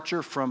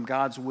departure from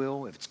God's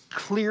will, if it's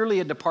clearly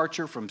a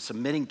departure from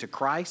submitting to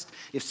Christ,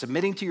 if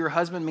submitting to your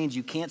husband means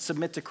you can't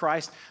submit to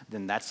Christ,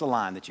 then that's the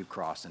line that you've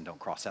crossed, and don't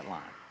cross that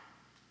line.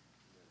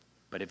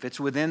 But if it's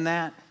within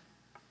that,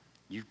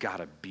 you've got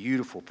a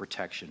beautiful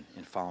protection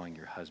in following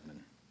your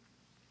husband.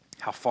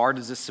 How far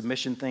does this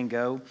submission thing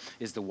go?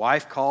 Is the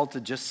wife called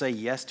to just say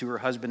yes to her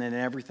husband in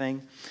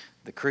everything?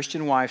 The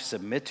Christian wife should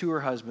submit to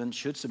her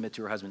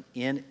husband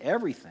in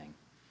everything,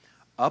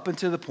 up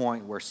until the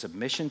point where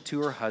submission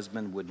to her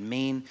husband would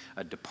mean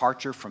a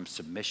departure from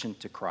submission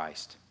to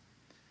Christ.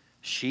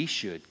 She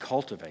should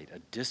cultivate a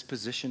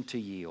disposition to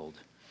yield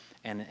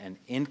and an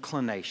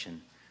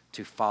inclination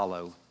to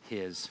follow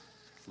his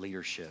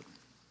leadership.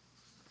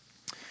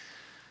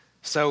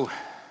 So,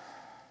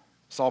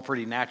 it's all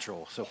pretty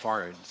natural so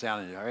far, it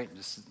sounded, all right?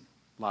 Just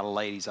a lot of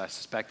ladies, I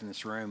suspect, in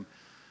this room,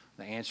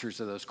 the answers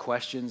to those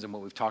questions and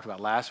what we've talked about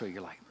last week,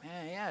 you're like,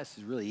 man, yeah, this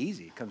is really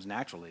easy. It comes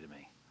naturally to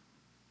me,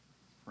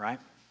 right?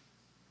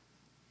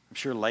 I'm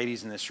sure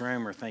ladies in this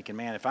room are thinking,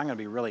 man, if I'm going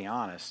to be really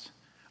honest,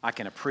 I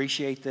can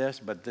appreciate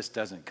this, but this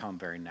doesn't come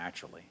very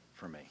naturally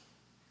for me.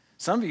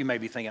 Some of you may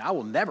be thinking, I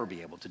will never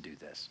be able to do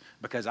this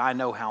because I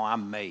know how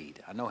I'm made.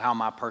 I know how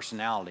my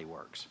personality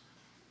works.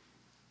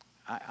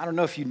 I don't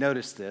know if you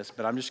noticed this,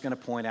 but I'm just going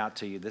to point out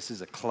to you, this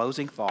is a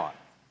closing thought,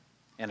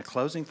 and a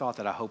closing thought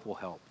that I hope will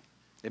help.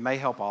 It may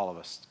help all of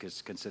us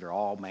to consider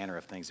all manner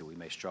of things that we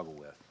may struggle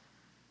with.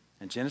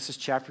 In Genesis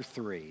chapter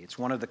 3, it's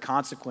one of the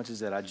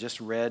consequences that I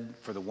just read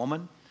for the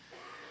woman.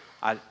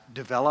 I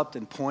developed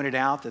and pointed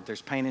out that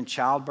there's pain in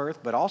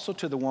childbirth, but also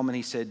to the woman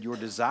he said, your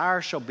desire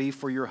shall be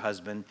for your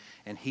husband,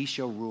 and he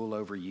shall rule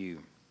over you.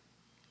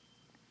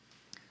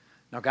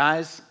 Now,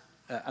 guys,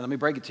 let me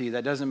break it to you.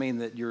 That doesn't mean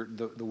that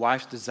the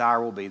wife's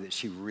desire will be that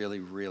she really,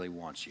 really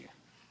wants you.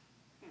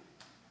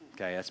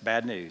 Okay, that's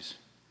bad news.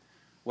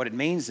 What it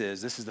means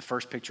is, this is the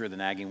first picture of the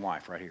nagging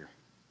wife right here.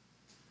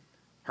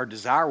 Her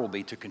desire will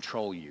be to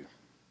control you.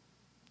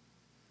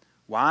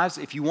 Wives,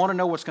 if you want to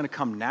know what's going to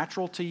come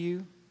natural to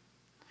you,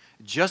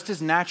 just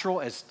as natural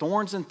as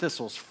thorns and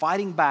thistles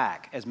fighting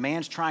back as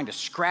man's trying to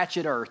scratch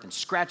at earth and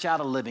scratch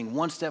out a living,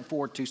 1 step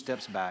forward, 2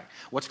 steps back.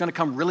 What's going to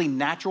come really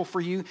natural for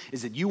you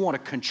is that you want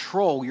to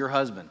control your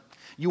husband.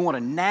 You want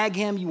to nag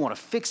him, you want to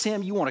fix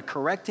him, you want to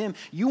correct him,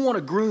 you want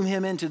to groom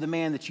him into the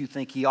man that you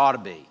think he ought to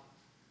be,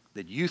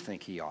 that you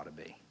think he ought to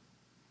be.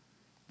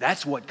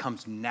 That's what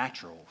comes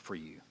natural for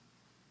you.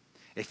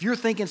 If you're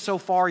thinking so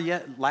far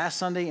yet, last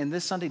Sunday and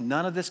this Sunday,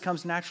 none of this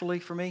comes naturally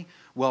for me,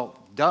 well,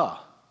 duh.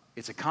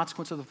 It's a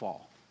consequence of the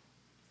fall.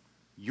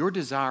 Your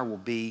desire will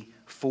be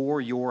for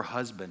your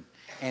husband.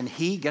 And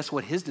he, guess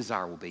what his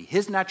desire will be?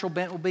 His natural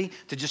bent will be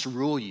to just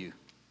rule you.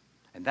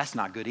 And that's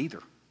not good either.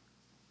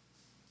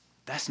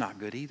 That's not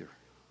good either.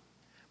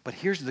 But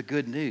here's the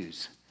good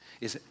news,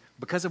 is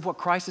because of what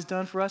Christ has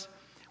done for us,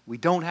 we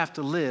don't have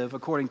to live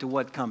according to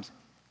what comes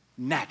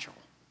natural.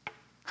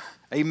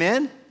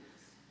 Amen?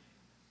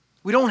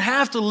 We don't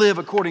have to live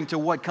according to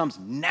what comes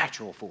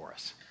natural for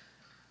us.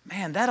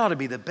 Man, that ought to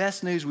be the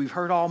best news we've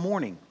heard all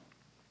morning.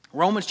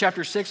 Romans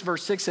chapter 6,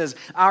 verse 6 says,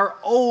 our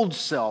old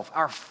self,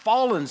 our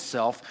fallen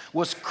self,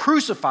 was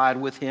crucified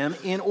with him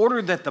in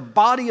order that the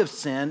body of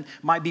sin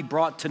might be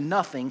brought to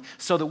nothing,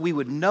 so that we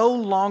would no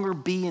longer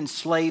be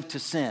enslaved to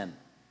sin.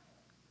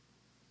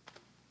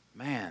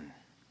 Man,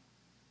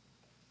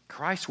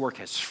 Christ's work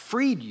has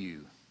freed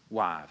you,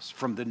 wives,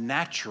 from the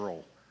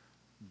natural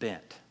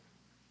bent.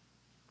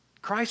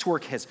 Christ's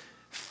work has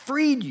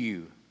freed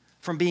you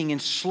from being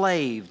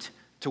enslaved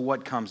to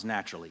what comes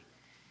naturally.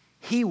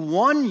 He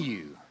won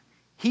you.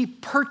 He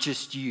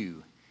purchased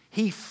you.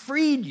 He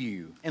freed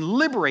you and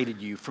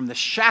liberated you from the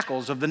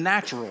shackles of the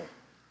natural.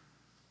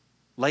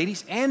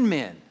 Ladies and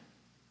men,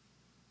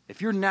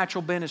 if your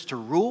natural bent is to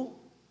rule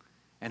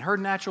and her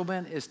natural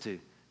bent is to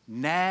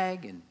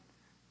nag and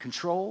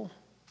control,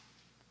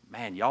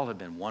 man, y'all have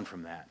been won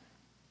from that.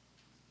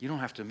 You don't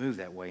have to move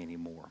that way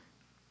anymore.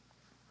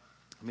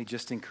 Let me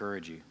just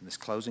encourage you in this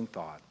closing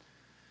thought.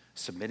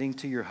 Submitting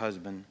to your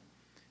husband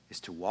is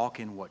to walk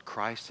in what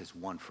Christ has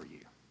won for you.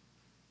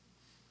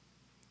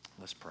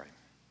 Let's pray.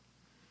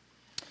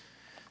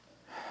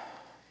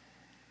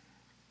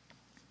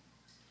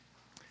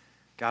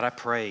 God, I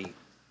pray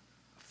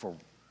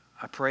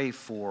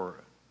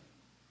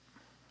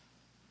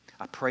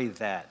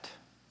that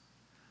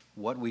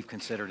what we've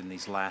considered in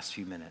these last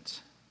few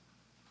minutes,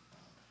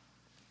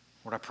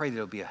 Lord, I pray that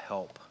it'll be a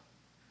help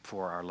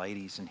for our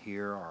ladies in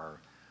here,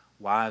 our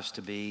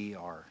wives-to-be,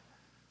 our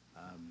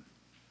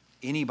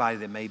anybody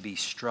that may be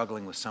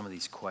struggling with some of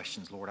these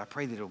questions. Lord, I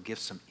pray that it'll give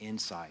some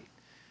insight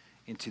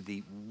into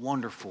the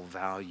wonderful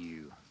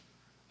value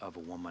of a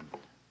woman,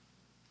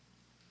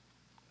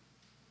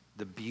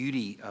 the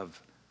beauty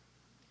of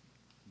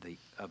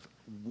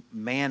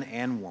man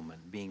and woman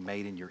being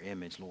made in your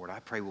image. Lord, I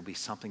pray will be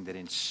something that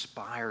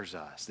inspires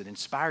us, that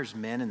inspires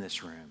men in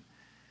this room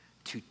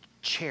to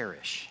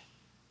cherish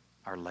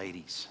our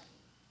ladies,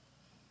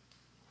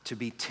 to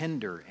be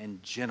tender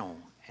and gentle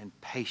and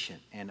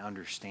patient and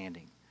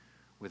understanding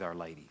with our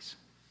ladies.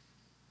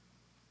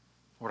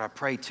 Lord, I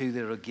pray too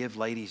that it'll give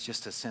ladies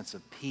just a sense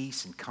of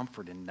peace and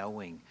comfort in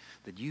knowing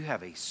that you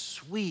have a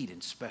sweet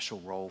and special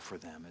role for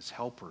them as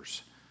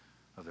helpers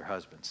of their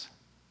husbands.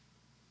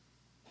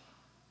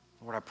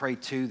 Lord, I pray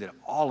too that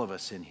all of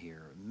us in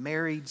here,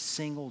 married,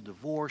 single,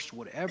 divorced,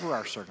 whatever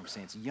our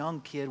circumstance, young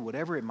kid,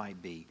 whatever it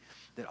might be,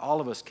 that all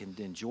of us can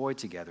enjoy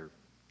together,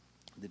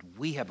 that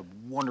we have a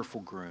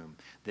wonderful groom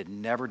that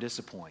never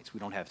disappoints. We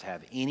don't have to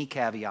have any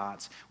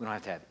caveats. We don't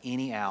have to have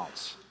any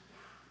outs.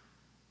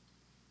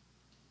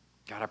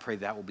 God, I pray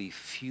that will be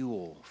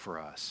fuel for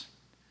us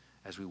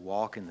as we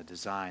walk in the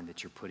design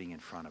that you're putting in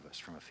front of us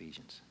from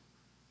Ephesians.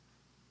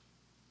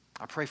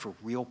 I pray for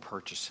real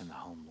purchase in the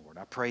home, Lord.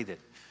 I pray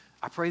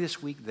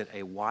this week that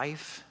a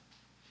wife,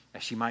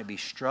 as she might be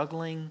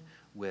struggling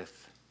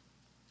with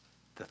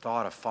the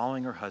thought of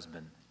following her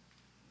husband,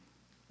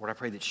 Lord, I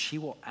pray that she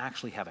will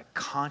actually have a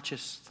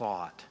conscious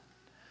thought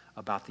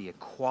about the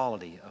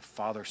equality of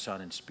Father, Son,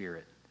 and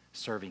Spirit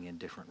serving in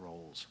different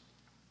roles,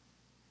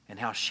 and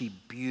how she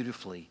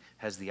beautifully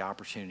has the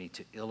opportunity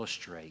to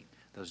illustrate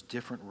those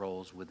different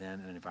roles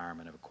within an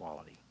environment of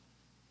equality.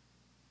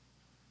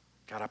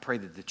 God, I pray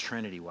that the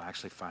Trinity will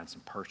actually find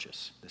some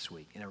purchase this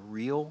week in a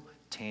real,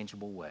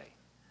 tangible way.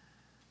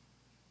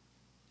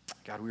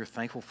 God, we are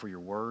thankful for your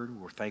word.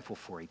 We're thankful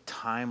for a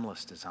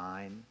timeless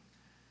design.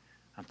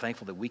 I'm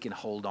thankful that we can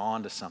hold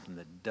on to something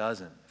that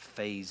doesn't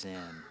phase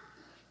in,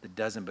 that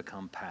doesn't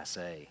become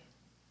passé.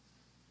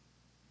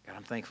 God,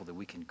 I'm thankful that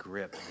we can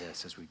grip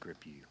this as we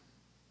grip you.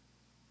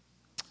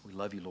 We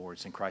love you, Lord.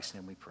 It's in Christ's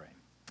name we pray.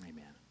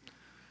 Amen.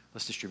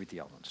 Let's distribute the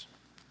elements.